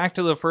the way back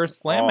to the first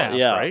Slam mask,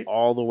 yeah, right?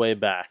 all the way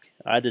back.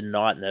 I did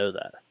not know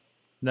that.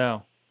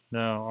 No,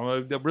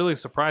 I'm really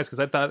surprised because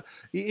I thought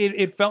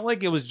it felt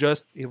like it was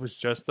just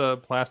a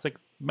plastic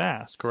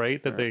mask,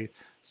 right? That they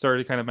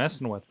started kind of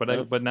messing with.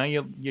 But now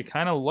you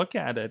kind of look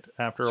at it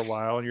after a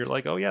while and you're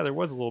like, oh yeah, there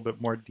was a little bit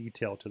more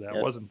detail to that,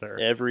 Yep. wasn't there?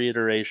 Every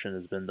iteration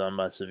has been done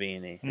by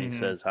Savini. He Mhm.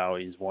 says how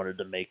he's wanted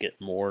to make it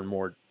more and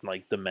more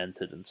like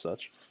demented and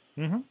such.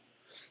 Mm-hmm.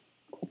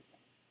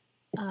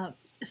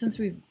 Since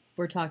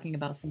we're talking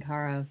about Sin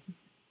Cara,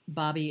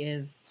 Bobby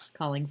is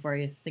calling for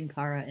a Sin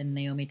Cara and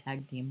Naomi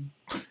tag team.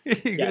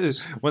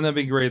 Yes. Wouldn't that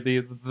be great?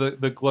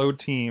 The Glow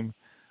team.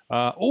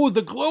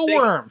 The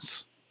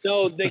Glowworms.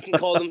 No, they can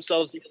call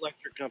themselves the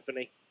Electric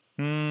Company.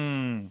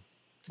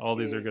 All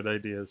these are good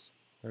ideas.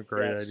 They're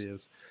great Yes.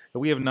 ideas.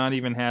 We have not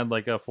even had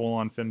like a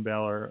full-on Finn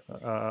Balor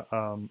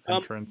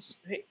entrance.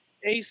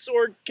 Hey,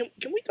 Sorg,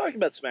 can we talk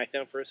about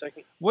SmackDown for a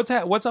second? What's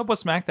up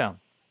with SmackDown?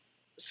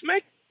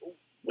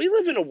 We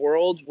live in a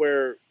world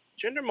where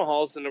Jinder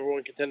Mahal is the number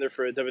one contender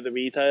for a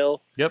WWE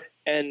title. Yep.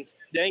 And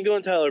Dango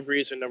and Tyler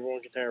Breeze are number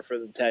one contender for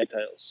the tag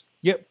titles.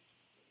 Yep.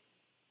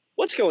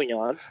 What's going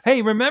on?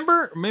 Hey,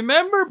 remember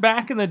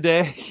back in the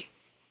day?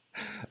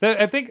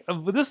 I think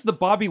this is the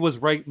Bobby was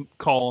right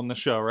call on the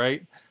show,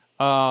 right?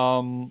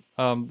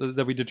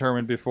 That we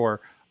determined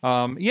before.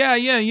 Yeah.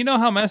 You know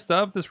how messed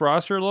up this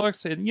roster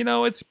looks, and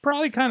it's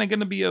probably kind of going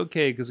to be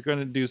okay because they're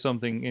going to do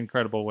something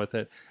incredible with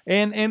it.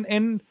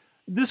 And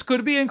this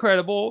could be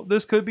incredible.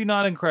 This could be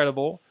not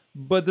incredible,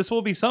 but this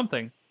will be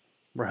something,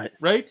 Right.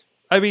 right?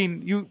 I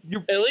mean, you.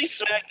 At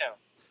least SmackDown.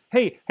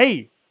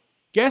 Hey,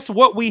 guess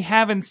what we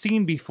haven't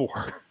seen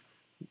before?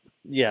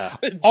 Yeah.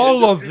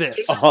 All of this.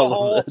 Just All of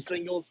all this.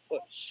 singles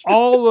push.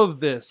 all of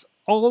this,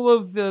 all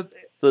of the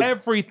The-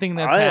 everything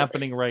that's I-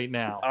 happening right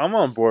now. I'm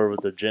on board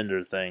with the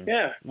gender thing.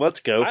 Yeah.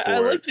 Let's go for I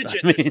it. like the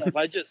gender stuff.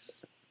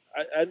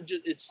 I'm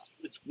just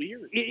it's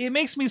weird. It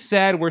makes me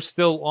sad we're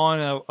still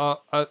on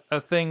a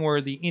thing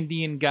where the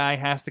Indian guy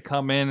has to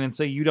come in and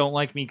say you don't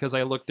like me because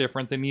I look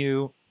different than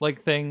you,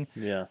 like thing.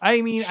 Yeah.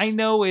 I mean, I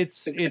know it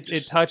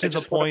touches I a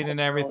just wanna point and point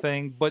out-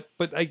 everything, but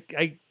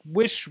I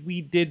wish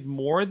we did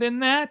more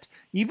than that.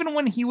 Even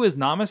when he was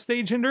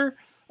Namaste gender,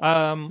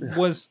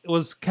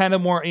 was kind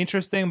of more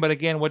interesting. But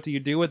again, what do you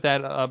do with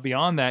that?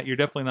 Beyond that, you're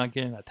definitely not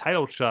getting a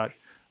title shot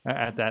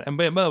at that. And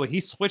by the way,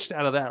 he switched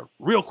out of that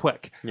real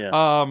quick.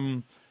 Yeah.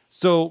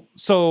 So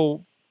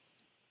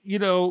you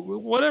know,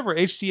 whatever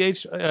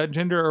HGH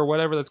gender or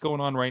whatever that's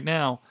going on right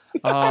now.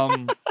 But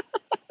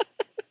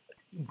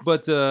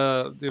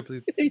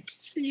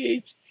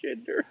HGH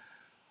gender.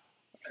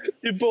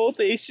 Do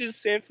both H's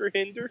stand for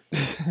hinder?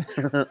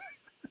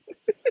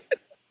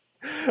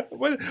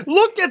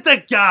 look at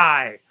the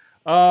guy.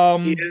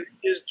 He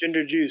is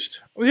gender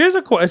juiced. Well, here's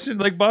a question,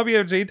 like Bobby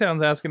O. J.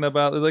 Town's asking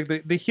about, like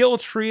the heel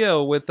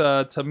trio with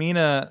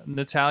Tamina,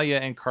 Natalia,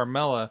 and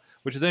Carmella,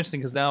 which is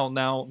interesting because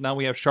now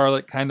we have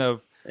Charlotte kind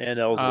of. And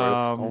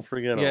Ellsworth. Don't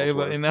forget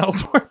Ellsworth. And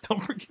Ellsworth.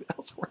 Don't forget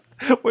Ellsworth.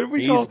 What did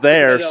we call? He's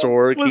there, Was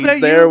Sorg. that He's you?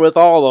 there with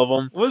all of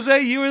them. Was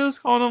that you? Were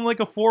just calling him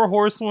like a 4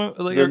 horsewoman?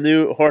 Like The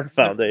new Heart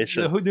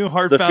Foundation. The new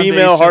Heart The Foundation.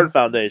 female Heart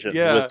Foundation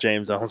Yeah. with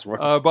James Ellsworth.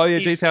 Bobby O.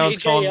 J. He's Town's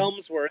AJ calling.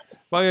 Elmsworth.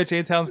 Bobby O.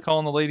 J. Town's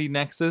calling the Lady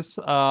Nexus.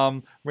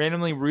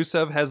 Randomly,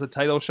 Rusev has a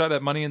title shot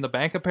at Money in the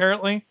Bank.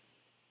 Apparently.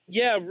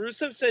 Yeah,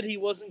 Rusev said he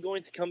wasn't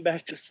going to come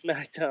back to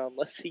SmackDown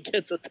unless he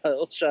gets a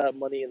title shot at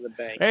Money in the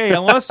Bank. Hey,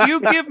 unless you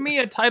give me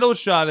a title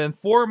shot in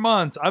 4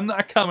 months, I'm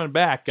not coming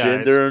back,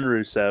 guys. Jinder and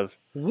Rusev.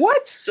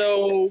 What?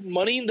 So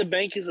Money in the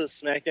Bank is a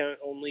SmackDown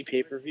only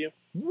pay-per-view.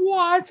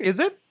 What is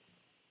it?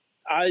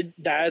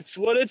 That's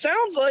what it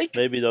sounds like.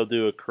 Maybe they'll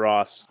do a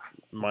cross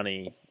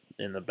Money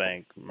in the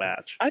Bank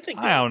match. I think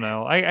I don't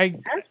know.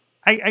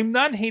 I'm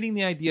not hating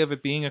the idea of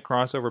it being a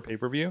crossover pay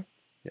per view.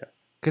 Yeah,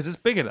 because it's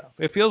big enough.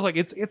 It feels like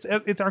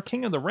it's our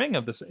King of the Ring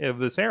of this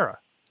era.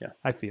 Yeah,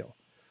 I feel.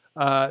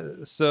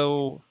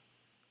 So,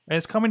 and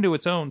it's coming to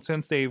its own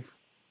since they've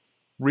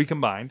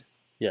recombined.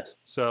 Yes.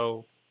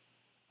 So,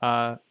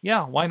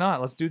 yeah, why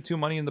not? Let's do 2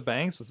 Money in the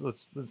Banks.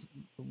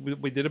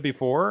 We did it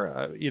before.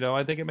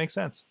 I think it makes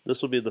sense.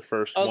 This will be the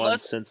first one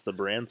Unless- since the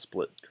brand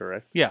split,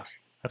 correct? Yeah,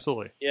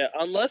 absolutely. Yeah,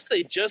 unless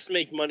they just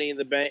make Money in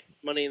the Bank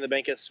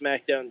a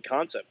SmackDown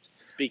concept,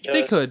 because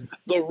They could.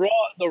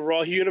 the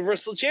Raw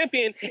Universal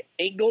Champion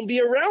ain't gonna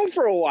be around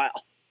for a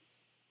while.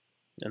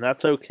 And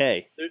that's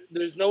okay.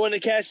 There's no one to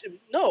cash.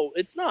 No,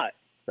 it's not.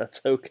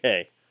 That's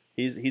okay.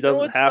 He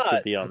doesn't it's have to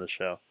not. be on the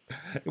show.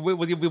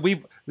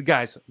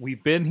 Guys,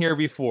 we've been here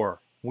before.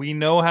 We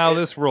know how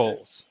this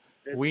rolls.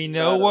 We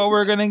know not what a-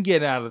 we're gonna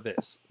get out of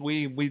this.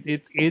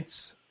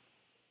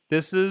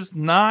 This is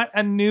not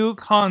a new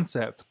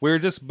concept. We're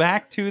just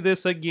back to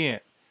this again.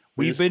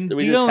 We We've just been haven't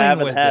dealing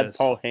with had this.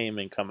 Paul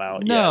Heyman come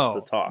out No,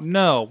 yet to talk.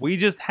 no, we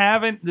just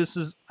haven't. This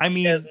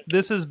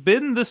has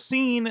been the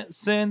scene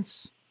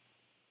since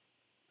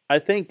I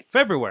think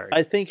February.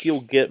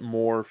 you'll get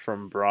more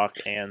from Brock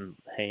and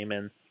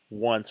Heyman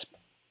once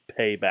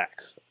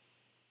Payback's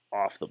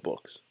off the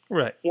books.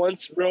 Right.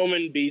 Once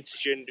Roman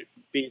beats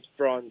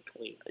Braun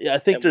clean. Yeah, I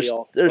think And we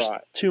all there's cry.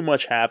 too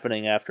much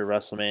happening after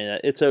WrestleMania.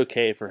 It's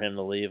okay for him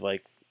to leave.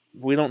 Like,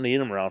 we don't need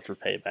him around for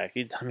Payback.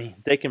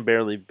 They can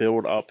barely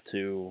build up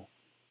to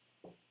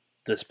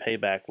this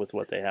Payback with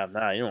what they have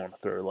now. You don't want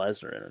to throw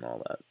Lesnar in and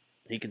all that.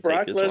 He can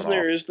Brock take this one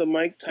Lesnar off. is the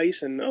Mike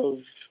Tyson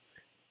of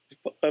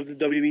the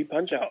WWE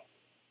Punch Out.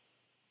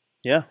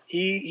 Yeah,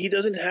 He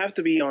doesn't have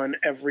to be on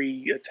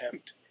every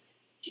attempt.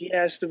 He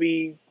has to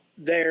be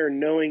there,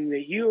 knowing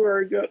that you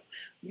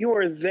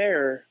are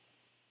there,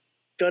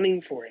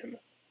 gunning for him.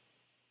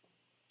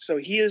 So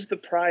he is the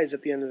prize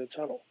at the end of the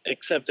tunnel.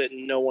 Except that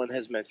no one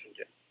has mentioned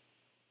it.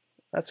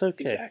 that's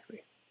okay.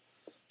 Exactly.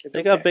 It's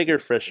They got okay. bigger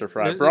fish to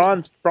fry.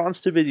 Uh, Braun's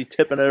too busy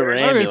tipping over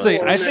There's I was gonna ambulances. say,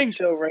 on I that think-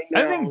 show right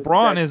I now think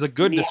Braun that is a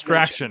good needs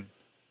distraction.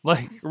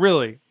 Like,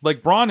 really.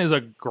 Like, Braun is a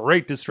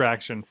great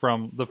distraction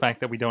from the fact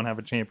that we don't have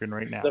a champion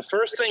right now. The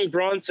first thing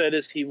Braun said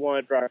is he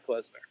wanted Brock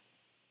Lesnar.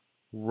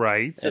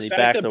 Right. The And he fact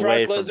backed that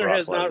away Brock from Lesnar Brock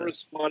has not Lesnar.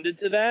 responded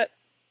to that.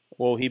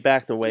 Well, he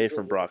backed away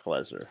from Brock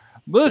Lesnar.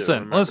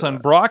 Listen, remember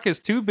that. Brock is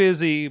too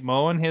busy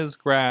mowing his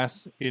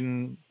grass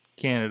in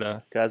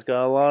Canada. Guy's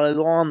got a lot of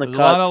lawn to There's a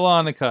cut. lot of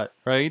lawn to cut,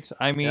 right?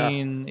 I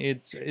mean,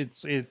 it's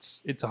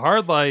a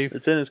hard life.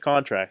 It's in his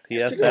contract. He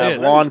has to It have is.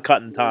 lawn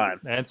cutting time.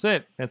 That's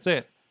it.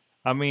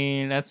 I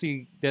mean, that's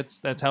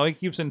how he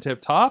keeps in tip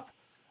top.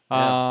 Yeah,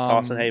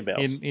 tossing hay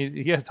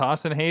bales.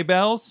 Tossing hay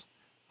bales.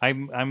 I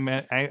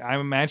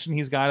imagine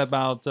he's got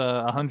about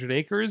 100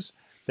 acres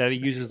that he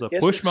uses a He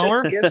has push to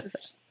mower. He has to,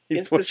 He he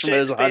has to push stay-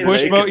 mows stay in 100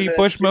 shape acres. for He that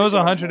push Jimmy mows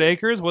John's 100 money.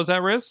 acres. Was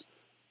that Riz?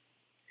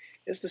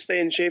 He has to stay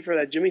in shape for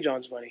that Jimmy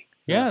John's money.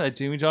 Yeah, that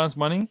Jimmy John's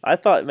money. I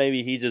thought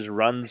maybe he just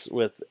runs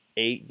with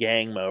 8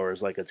 gang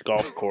mowers like a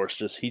golf course.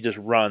 He just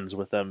runs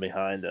with them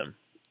behind him.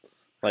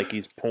 like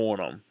he's pulling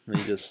them.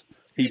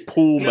 He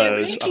pool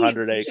mows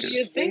 100 Do you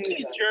acres think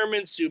he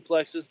German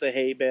suplexes the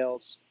hay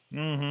bales?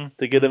 Mm-hmm.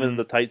 to get him in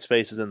the tight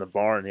spaces in the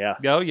barn. Yeah,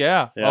 Oh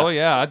yeah. Yeah. Oh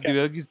yeah. I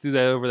used to do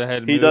that over the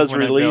head. he move does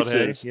when I bailed hay.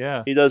 releases.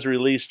 Yeah. He does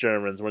release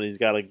Germans when he's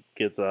got to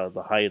get the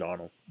height on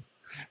them.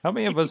 How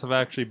many of us have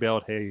actually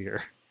baled hay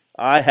here?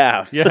 I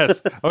have.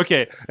 Yes.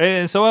 Okay.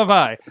 And so have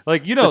I.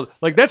 Like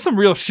that's some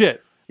real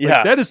shit. Like,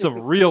 Yeah. that is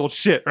some real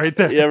shit right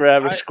there. You ever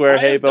have a square I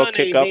hay have bale done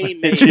kick a up hay and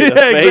maze. hit you in the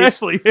Yeah,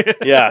 face? exactly.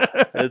 Yeah,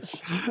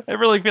 it's I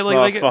really feel not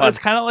like fun. it's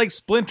kind of like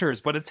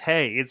splinters, but it's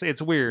hay.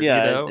 It's weird.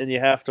 yeah, You know? and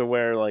you have to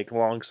wear like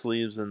long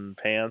sleeves and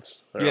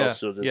pants, or Yeah,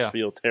 else you'll just yeah.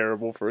 feel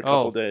terrible for a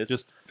couple oh, days.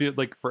 just feel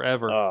like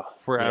forever, Oh,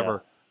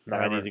 forever.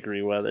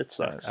 90-degree weather. It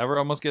sucks. Ever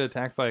almost get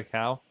attacked by a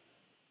cow?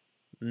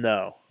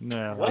 No,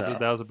 No, What?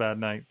 that was a bad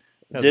night.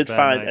 That was a bad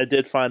I night.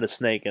 did find a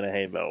snake in a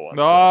hay bale once.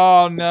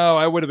 Oh no,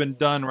 I would have been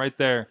done right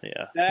there.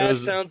 Yeah. That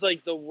was- sounds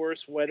like the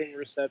worst wedding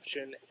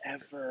reception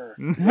ever.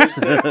 Was,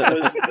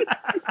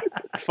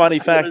 Funny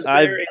fact, was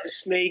I there a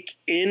snake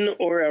in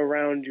or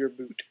around your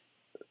boot?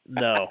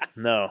 no,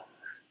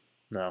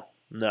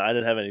 I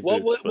didn't have any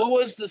What, boots. what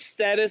was the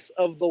status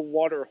of the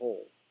water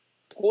hole?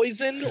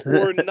 Poison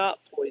or not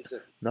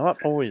poison? Not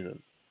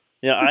poison.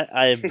 Yeah,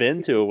 I have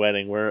been to a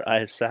wedding where I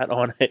have sat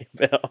on hay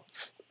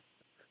bales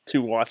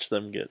to watch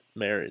them get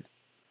married.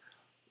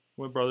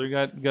 My brother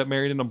got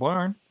married in a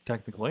barn.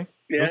 Technically, it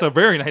Yeah, was a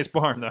very nice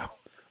barn, though.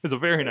 It was a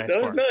very nice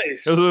that was barn.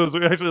 nice. It was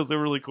actually a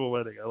really cool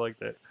wedding. I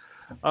liked it.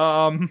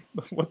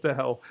 What the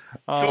hell?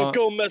 Don't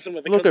go messing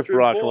with the look at country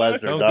Brock boy.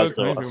 Lesnar. Don't does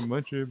go those.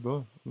 crazy,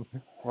 boy.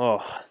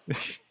 Oh,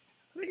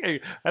 I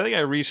think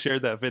I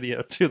reshared that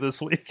video too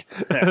this week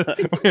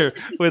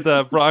with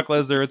Brock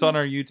Lesnar. It's on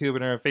our YouTube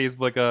and our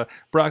Facebook.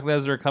 Brock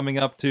Lesnar coming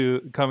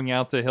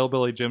out to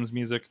Hillbilly Jim's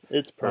music.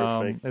 it's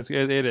perfect.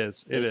 It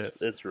is.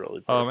 It's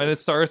really perfect. And it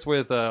starts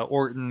with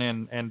Orton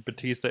and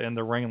Batista in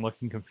the ring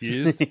looking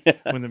confused Yeah.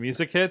 when the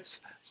music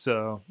hits.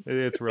 So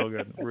it's real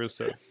good.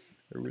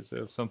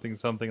 Rusev,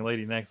 something.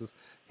 Lady Nexus,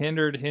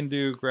 hindered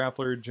Hindu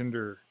grappler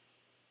gender.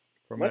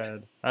 From What?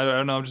 Ed. I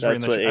don't know. I'm just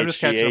That's reading that. what I'm just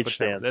catching up HGH with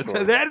stands that's,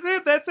 for.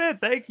 that's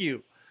it. Thank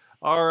you.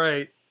 All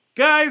right,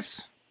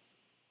 guys.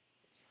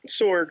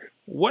 Sorg.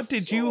 What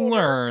did you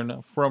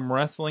learn from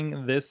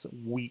wrestling this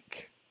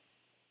week?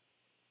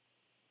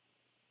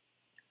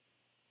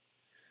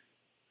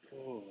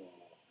 Ooh,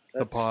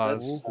 The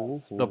pause.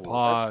 The That's,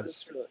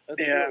 pause. that's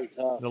Yeah. really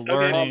tough. The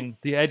learning,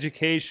 the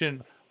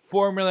education,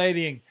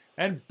 formulating,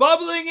 and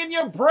bubbling in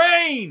your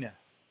brain.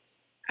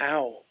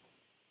 Ow.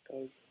 That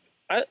was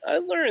I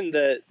learned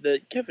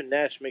that Kevin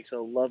Nash makes a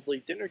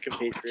lovely dinner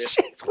compatriot.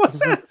 Jeez, was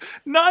that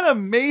not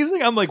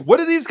amazing? I'm like, what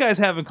do these guys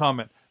have in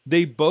common?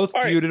 They both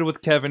All right. feuded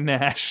with Kevin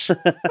Nash.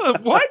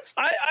 What?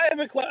 I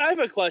have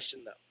a question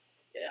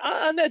though.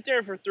 On that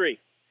dinner for three,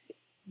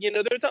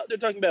 they're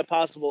talking about a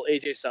possible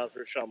AJ Styles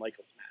versus Shawn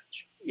Michaels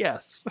match,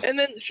 Yes. and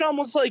then Shawn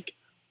was like,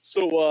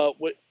 "So,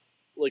 what?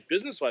 Like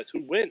business wise,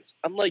 who wins?"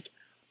 I'm like,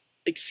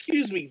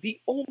 "Excuse me, the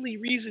only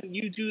reason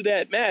you do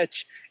that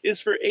match is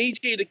for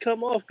AJ to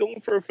come off going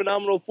for a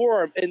phenomenal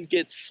forearm and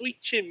get Sweet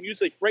Chin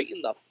Music right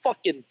in the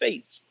fucking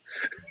face.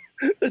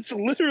 That's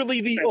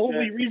literally the That's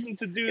only it. reason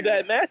to do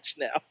that match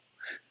now."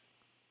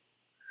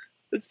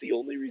 That's the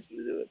only reason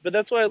to do it. But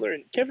that's why I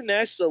learned Kevin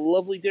Nash is a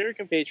lovely dinner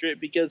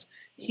compatriot because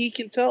he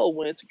can tell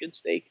when it's a good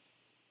steak.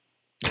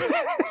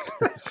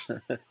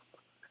 That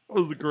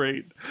was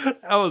great.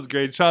 That was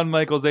great. Shawn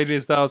Michaels,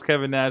 AJ Styles,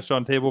 Kevin Nash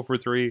on Table for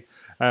Three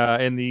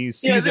in the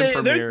season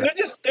premiere.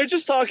 They're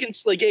just talking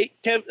like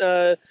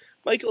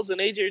Michaels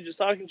and AJ are just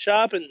talking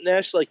shop, and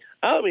Nash like,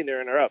 I don't mean to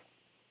interrupt.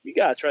 You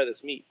gotta try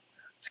this meat.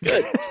 It's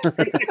good.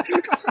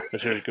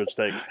 That's really good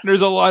steak.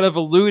 There's a lot of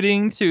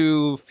alluding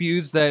to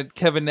feuds that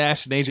Kevin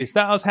Nash and AJ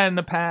Styles had in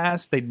the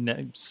past.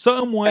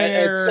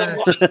 Somewhere, At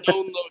some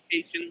unknown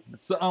location.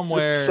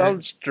 somewhere,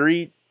 Some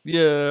street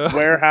yeah,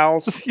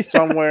 warehouse Yes,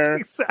 somewhere.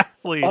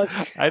 Exactly. Uh,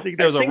 I think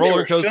there was I a think they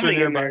roller were coaster filming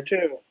in nearby. there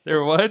too.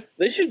 There what?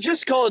 They should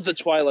just call it the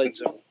Twilight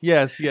Zone.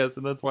 Yes,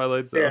 in the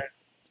Twilight Zone. Yeah.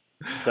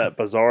 That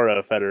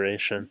Bizarro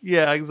Federation.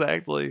 Yeah,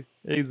 exactly.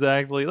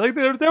 Like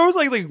there was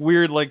like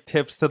weird like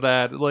tips to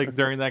that like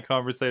during that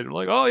conversation.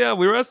 Like, oh yeah,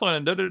 we were wrestling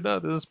and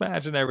this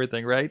match and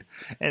everything, right?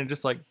 And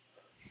just like,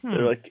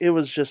 They're like, it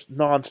was just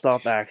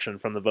nonstop action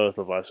from the both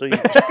of us. So you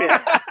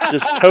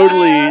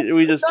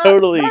we just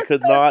totally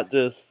could not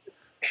just.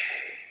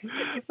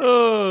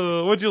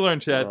 oh, what'd you learn,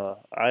 Chad?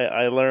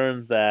 I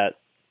learned that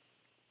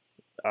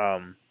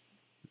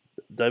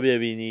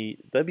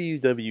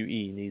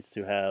WWE needs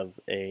to have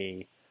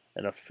an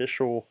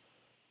official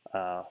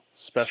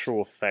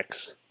special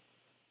effects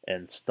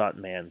and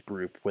stuntman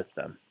group with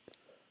them,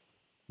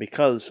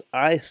 because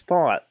I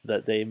thought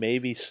that they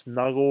maybe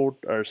smuggled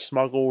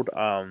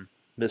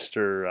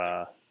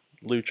Mr.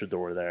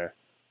 Luchador there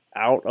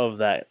out of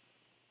that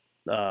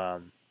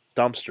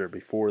dumpster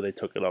before they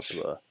took it up to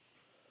the.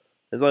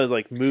 It's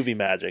like movie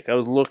magic. I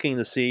was looking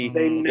to see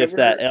They if never-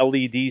 that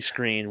LED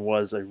screen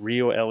was a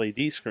real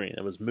LED screen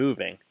that was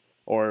moving,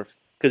 or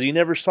because you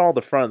never saw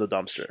the front of the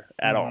dumpster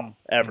at all,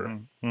 ever,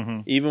 Mm-hmm.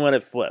 even when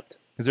it flipped.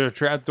 Is there a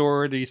trap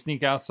door? Do you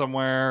sneak out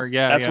somewhere?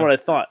 Yeah, That's yeah. what I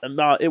thought.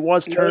 Now, it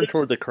was turned Notice-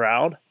 toward the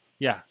crowd,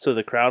 Yeah, so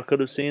the crowd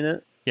could have seen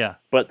it. yeah.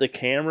 But the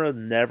camera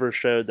never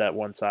showed that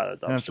one side of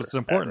the dumpster. That's what's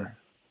important, ever.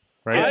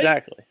 right?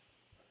 Exactly.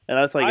 And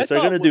I was like, I if they're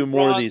going to thought do with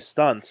more of Braun- these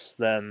stunts,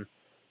 then,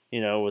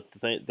 with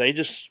they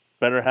just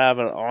better have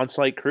an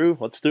on-site crew.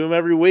 Let's do them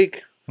every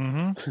week.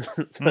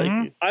 Mm-hmm. Like,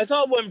 Mhm. I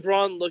thought when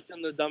Braun looked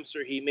in the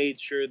dumpster, he made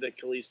sure that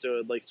Kalisto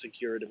had like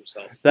secured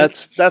himself.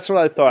 That's what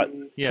I thought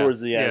Yeah, towards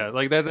the yeah. end.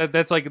 Like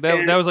that's like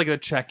that was like the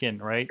check-in,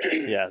 right?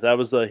 Yeah, that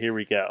was the here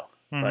we go.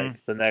 Mhm.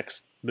 Like the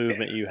next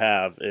movement you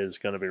have is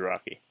going to be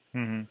Rocky.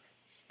 Mhm.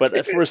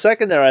 But for a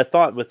second there, I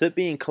thought with it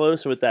being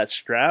close with that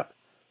strap,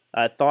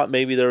 I thought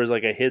maybe there was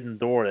like a hidden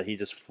door that he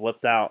just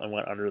flipped out and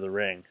went under the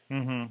ring,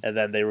 Mhm. and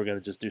then they were going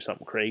to just do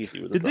something crazy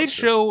with the Did they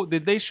dumpster.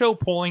 Did they show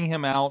pulling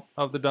him out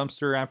of the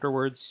dumpster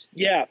afterwards?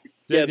 Yeah,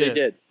 They yeah, they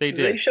did. They Did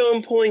they did. show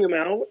him pulling him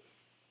out?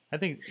 I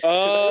think.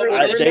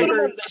 They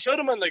they- showed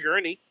him on the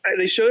gurney.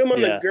 They showed him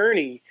on Yeah. the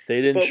gurney, They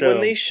didn't but show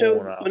when they him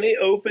pulling out. when they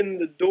opened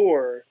the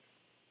door,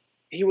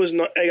 he was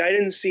not. Like, I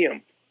didn't see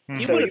him. Mhm.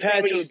 He So would have he had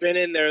to probably- have been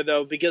in there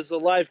though, because the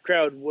live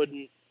crowd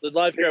wouldn't. The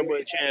live crowd would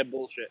have chanted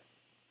bullshit.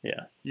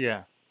 Yeah,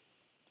 Yeah.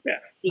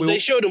 Because they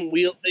showed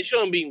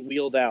him being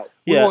wheeled out.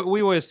 yeah.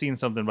 We would have seen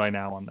something by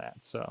now on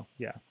that. So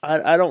yeah.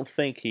 I don't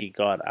think he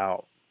got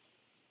out.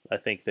 I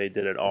think they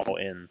did it all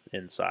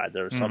inside.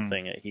 There was Mhm.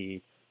 something that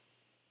he.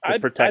 I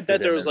protected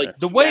bet there him was in like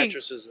The way-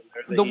 mattresses in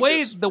there.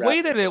 The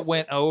way that it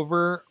went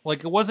over, like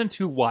it wasn't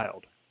too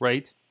wild,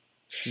 right?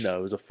 No,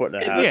 it was a foot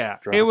and a half. Yeah,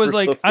 drop it was or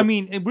like something. I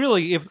mean, it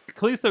really, if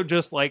Kalisto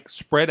just like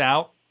spread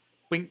out,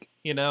 wink,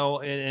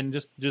 and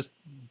just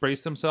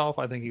braced himself,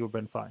 I think he would have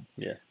been fine.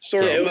 So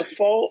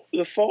So-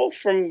 the fall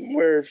from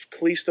where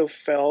Kalisto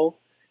fell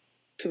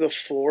to the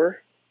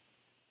floor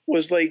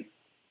was like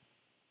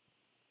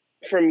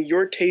from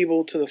your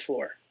table to the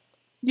floor.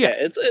 Yeah,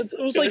 it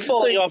was like was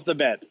falling like- off the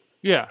bed.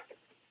 Yeah,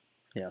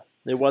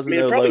 It I wasn't mean,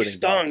 no it probably loading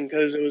dock. stung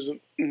because it was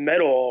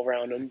metal all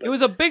around him. But it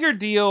was a bigger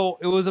deal.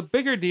 It was a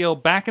bigger deal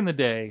back in the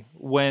day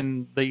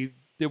when the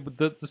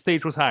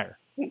stage was higher.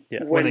 Yeah, when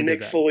they when did Nick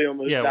that. Foley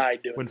almost Yeah,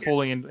 died doing when it.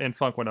 Foley and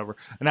Funk went over.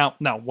 Now,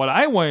 what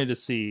I wanted to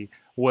see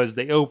was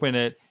they open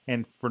it,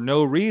 and for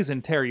no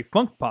reason, Terry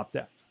Funk popped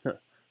out.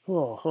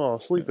 Oh,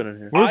 sleeping in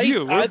here. Where have I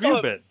you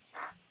thought- been?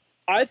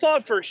 I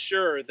thought for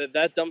sure that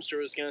dumpster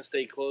was going to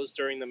stay closed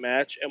during the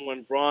match, and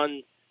when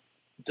Braun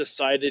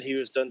decided he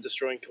was done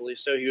destroying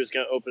Kalisto, he was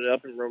going to open it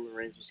up, and Roman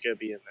Reigns was going to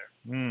be in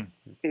there. Mm.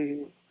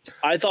 Mhm.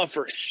 I thought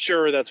for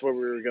sure that's where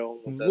we were going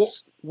with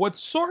this. What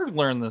Sorg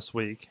learned this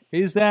week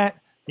is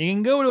that you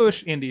can go to an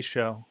indie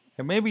show,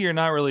 and maybe you're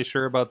not really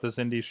sure about this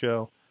indie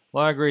show. A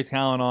lot of great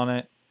talent on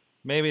it.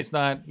 Maybe it's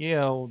not,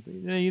 you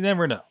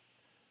never know.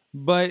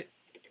 But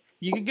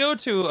you can go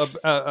to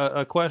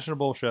a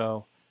questionable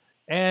show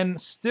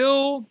and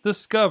still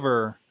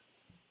discover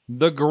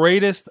the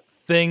greatest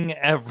thing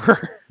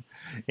ever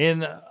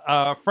in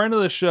a friend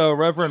of the show,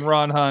 Reverend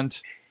Ron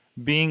Hunt,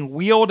 being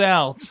wheeled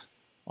out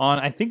on,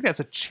 I think that's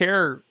a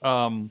chair,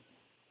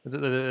 that's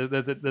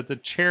a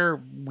chair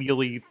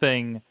wheelie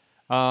thing,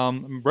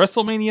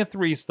 WrestleMania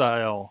 3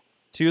 style,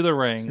 to the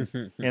ring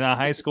in a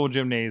high school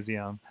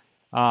gymnasium,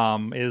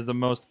 is the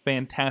most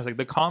fantastic.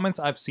 The comments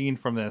I've seen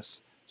from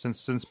this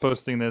since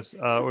posting this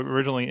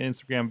originally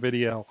Instagram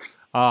video,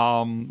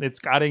 it's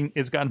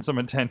gotten some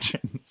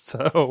attention.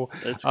 So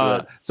That's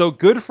good. so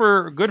good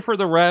for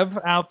the Rev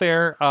out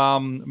there,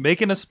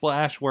 making a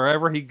splash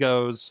wherever he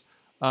goes.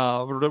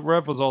 The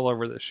Rev was all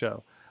over this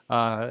show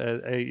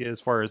as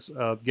far as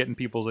getting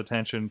people's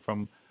attention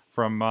from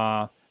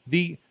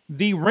the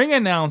ring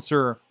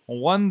announcer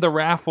won the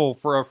raffle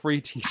for a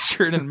free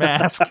T-shirt and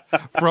mask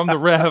from the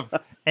Rev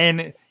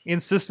and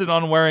insisted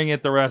on wearing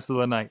it the rest of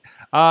the night.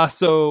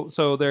 So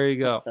there you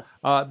go.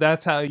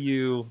 That's how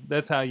you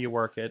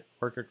work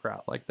a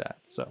crowd like that.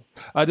 So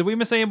did we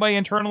miss anybody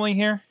internally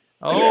here?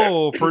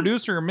 Oh,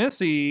 producer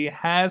Missy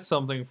has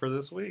something for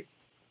this week.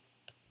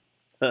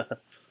 I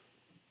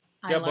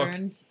Yeah, book.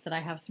 learned that I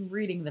have some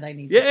reading that I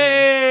need to do.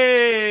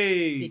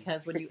 Yay!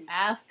 Because when you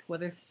ask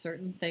whether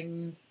certain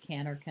things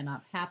can or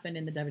cannot happen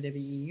in the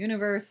WWE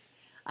universe,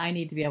 I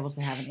need to be able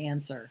to have an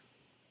answer.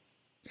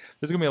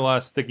 There's gonna be a lot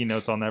of sticky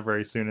notes on that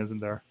very soon, isn't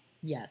there?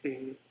 Yes.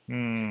 Mhm.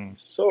 Mm.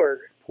 Sorg.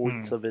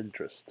 Points of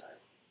interest.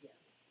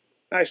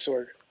 Hi,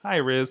 Sorg. Hi,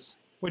 Riz.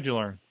 What'd you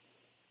learn?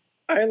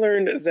 I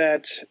learned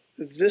that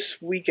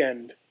this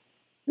weekend,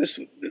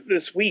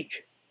 this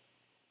week,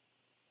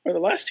 or the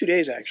last 2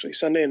 days actually,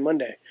 Sunday and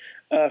Monday,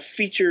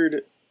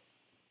 featured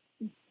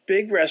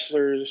big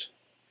wrestlers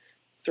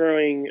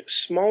throwing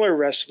smaller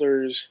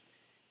wrestlers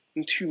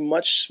into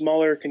much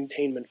smaller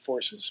containment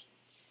forces.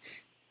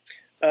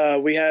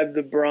 We had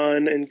the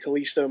Braun and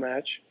Kalisto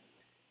match,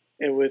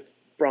 and with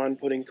Braun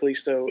putting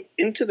Kalisto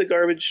into the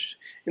garbage,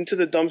 into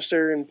the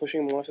dumpster, and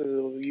pushing him off.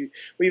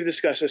 We've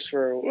discussed this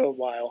for a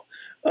while.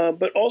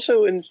 But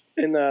also in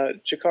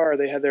Chikara,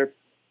 they had their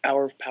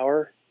Hour of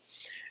Power,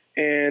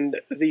 and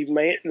the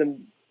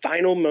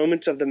final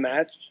moments of the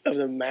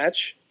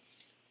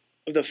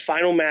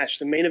final match,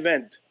 the main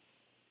event,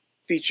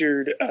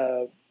 featured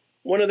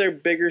one of their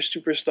bigger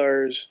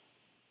superstars,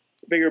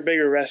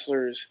 bigger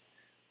wrestlers,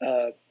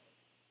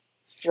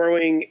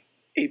 throwing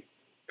a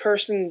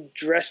person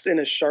dressed in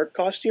a shark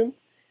costume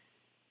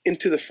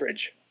into the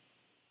fridge.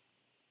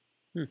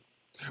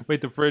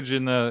 Wait, the fridge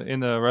in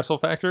the Wrestle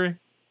Factory?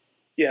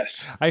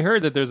 Yes. I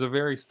heard that there's a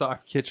very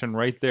stocked kitchen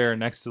right there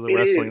next to the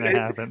wrestling that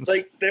happens.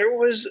 Like there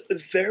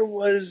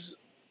was.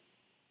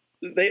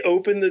 They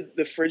opened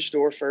the fridge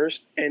door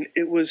first, and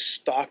it was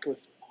stocked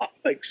with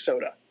like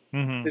soda,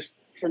 Mhm. this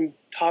from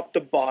top to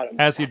bottom.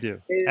 As you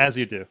do. As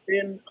you do.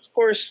 And of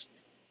course,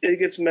 it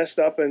gets messed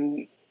up,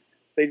 and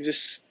they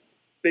just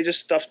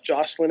stuffed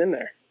Jocelyn in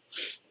there.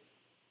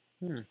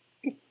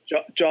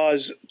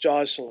 Jaws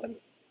Jocelyn.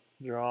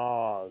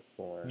 God.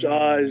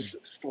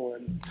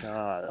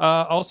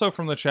 Also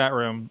from the chat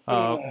room,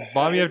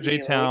 Bobby F. J.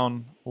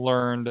 Town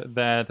learned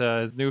that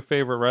his new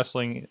favorite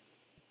wrestling...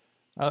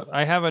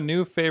 I have a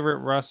new favorite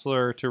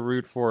wrestler to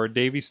root for,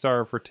 Davey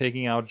Starr, for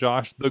taking out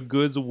Josh the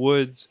Goods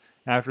Woods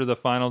after the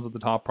finals of the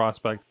Top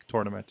Prospect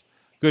tournament.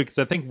 Good, because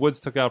I think Woods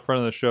took out front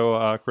of the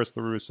show Chris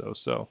LaRusso,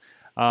 so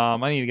I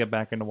need to get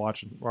back into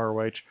watching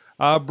ROH.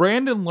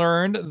 Brandon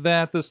learned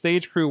that the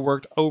stage crew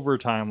worked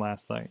overtime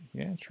last night.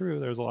 Yeah, true,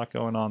 there's a lot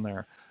going on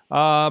there.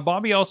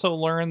 Bobby also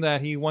learned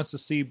that he wants to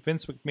see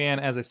Vince McMahon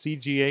as a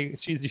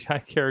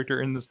CGI character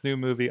in this new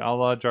movie a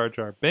la Jar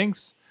Jar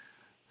Binks.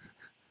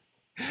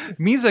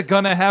 Misa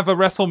gonna have a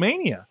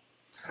WrestleMania.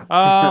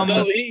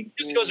 No, he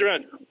just goes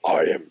around. I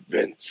am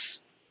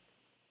Vince.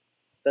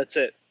 That's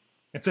it.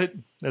 That's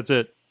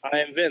it. I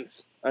am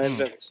Vince. I am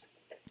Vince.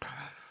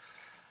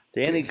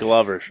 Danny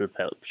Glover should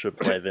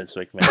play Vince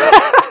McMahon.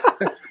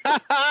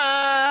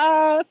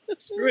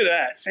 Screw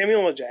that.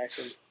 Samuel L.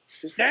 Jackson.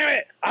 Just Damn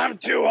it! I'm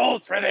too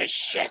old for this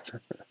shit.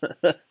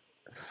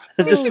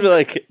 Just be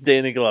like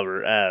Danny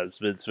Glover as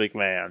Vince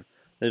McMahon.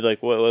 They'd be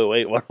like,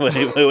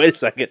 wait a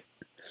second.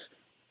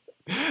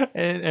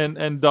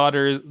 And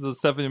daughter, the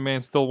seventh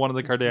man, stole one of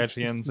the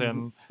Kardashians,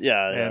 and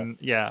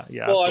Yeah.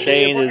 Well, I mean,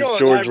 Shane if we're is going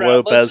George that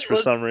route, Lopez for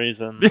let's- some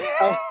reason.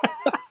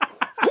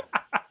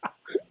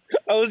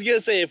 I was gonna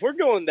say, if we're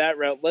going that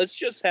route, let's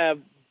just have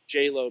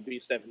J-Lo be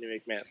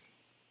Stephanie McMahon.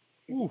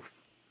 oof,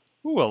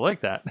 ooh, I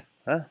like that.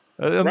 Huh?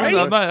 Right?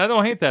 I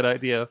don't hate that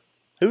idea.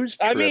 Who's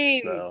Trips, I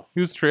mean- though?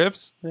 Who's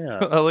Trips? Yeah.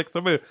 I like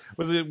somebody.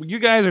 Was it you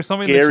guys or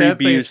somebody Gary in the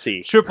chat saying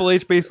Busey. Triple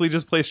H basically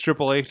just plays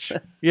Triple H?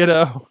 You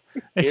know.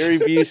 Gary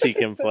Busey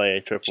can play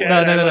Triple Chad,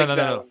 No, H. no, I no, like no,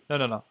 that no, one. no,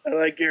 no, no. I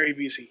like Gary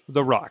Busey.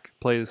 The Rock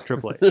plays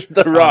Triple H.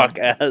 The Rock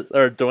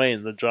or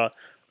Dwayne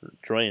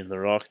the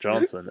Rock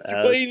Johnson as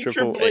Dwayne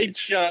Triple Triple H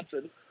H.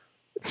 Johnson.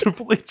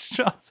 Triple H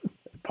Johnson.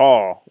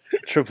 Paul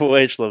Triple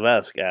H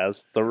Levesque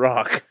as The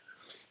Rock.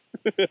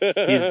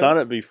 He's done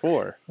it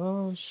before.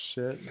 Oh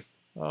shit.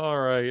 All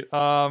right.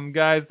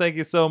 Guys, thank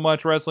you so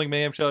much. Wrestling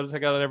Mayhem Show.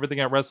 Check out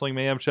everything at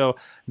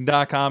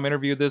WrestlingMayhemShow.com.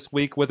 Interview this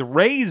week with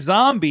Ray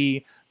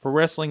Zombie for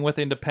Wrestling with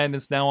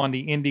Independence, now on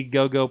the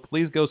Indiegogo.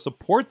 Please go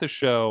support the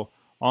show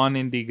on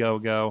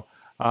Indiegogo.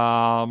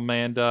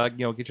 And get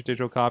your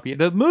digital copy.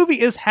 The movie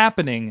is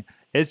happening.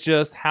 It's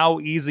just how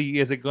easy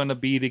is it going to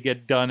be to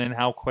get done, and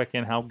how quick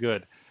and how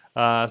good.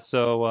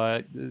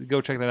 So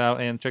go check that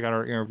out and check out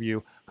our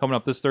interview coming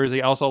up this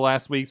Thursday. Also,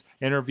 last week's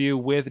interview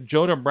with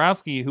Joe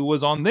Dombrowski, who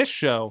was on this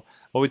show.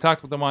 Well, we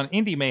talked with him on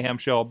Indie Mayhem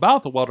Show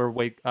about the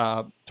welterweight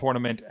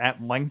tournament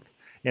at length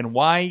and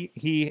why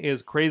he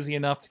is crazy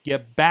enough to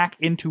get back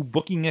into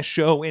booking a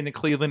show in the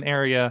Cleveland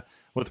area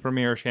with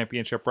Premier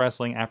Championship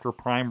Wrestling after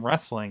Prime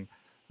Wrestling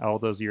all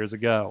those years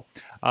ago.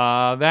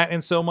 That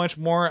and so much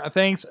more.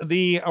 Thanks.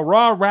 The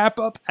Raw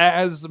wrap-up,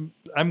 as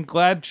I'm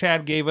glad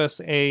Chad gave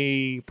us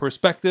a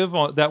perspective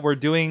that we're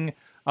doing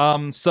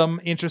some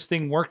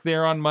interesting work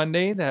there on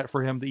Monday that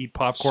for him to eat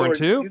popcorn Sorg,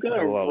 too. You got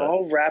I a love raw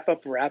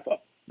wrap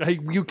up.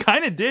 You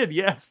kind of did,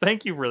 yes.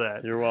 Thank you for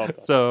that. You're welcome.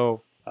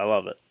 So, I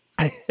love it.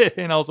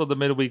 and also the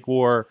midweek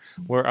war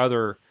where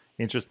other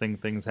interesting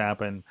things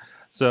happen.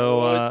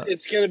 So Well,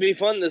 it's going to be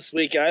fun this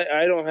week.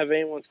 I don't have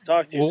anyone to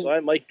talk to, Well, so I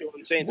might go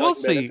insane. we'll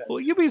talking about see. it. Well,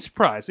 you'll be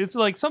surprised. It's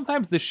like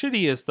sometimes the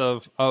shittiest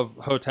of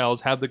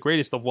hotels have the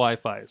greatest of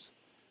Wi-Fis.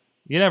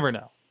 You never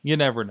know. You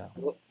never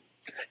know.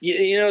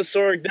 You know,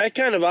 Sorg, that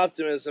kind of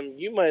optimism,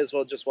 you might as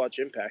well just watch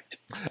Impact.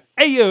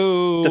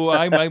 Ayo!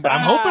 I'm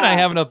hoping I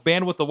have enough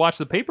bandwidth to watch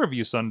the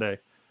pay-per-view Sunday.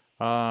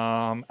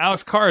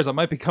 Alex Cars, I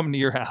might be coming to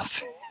your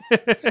house.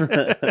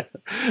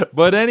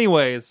 But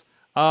anyways,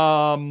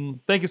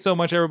 thank you so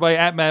much, everybody.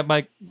 At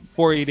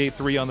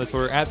MadMike4883 on the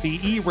Twitter, at the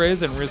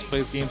eRiz and Riz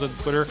Plays Games on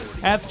Twitter,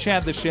 at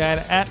Chad the Shad,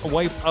 at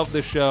Wife of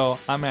the Show.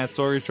 I'm at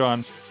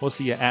Sorgatron. We'll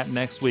see you at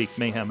next week.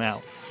 Mayhem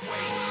out.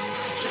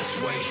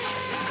 Just wait,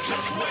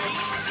 just wait,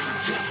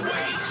 just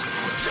wait,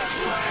 just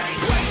wait.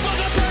 Wait for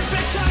the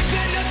perfect time,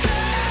 then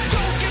attack.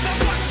 Don't give up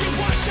what you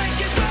want, take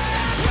it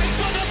back. Wait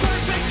for the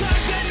perfect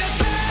time, then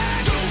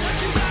attack. Do what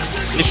you have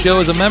to do. This show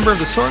is a member of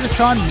the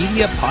Sorgatron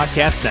Media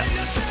Podcast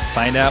Network.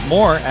 Find out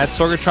more at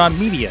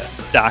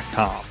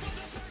sorgatronmedia.com.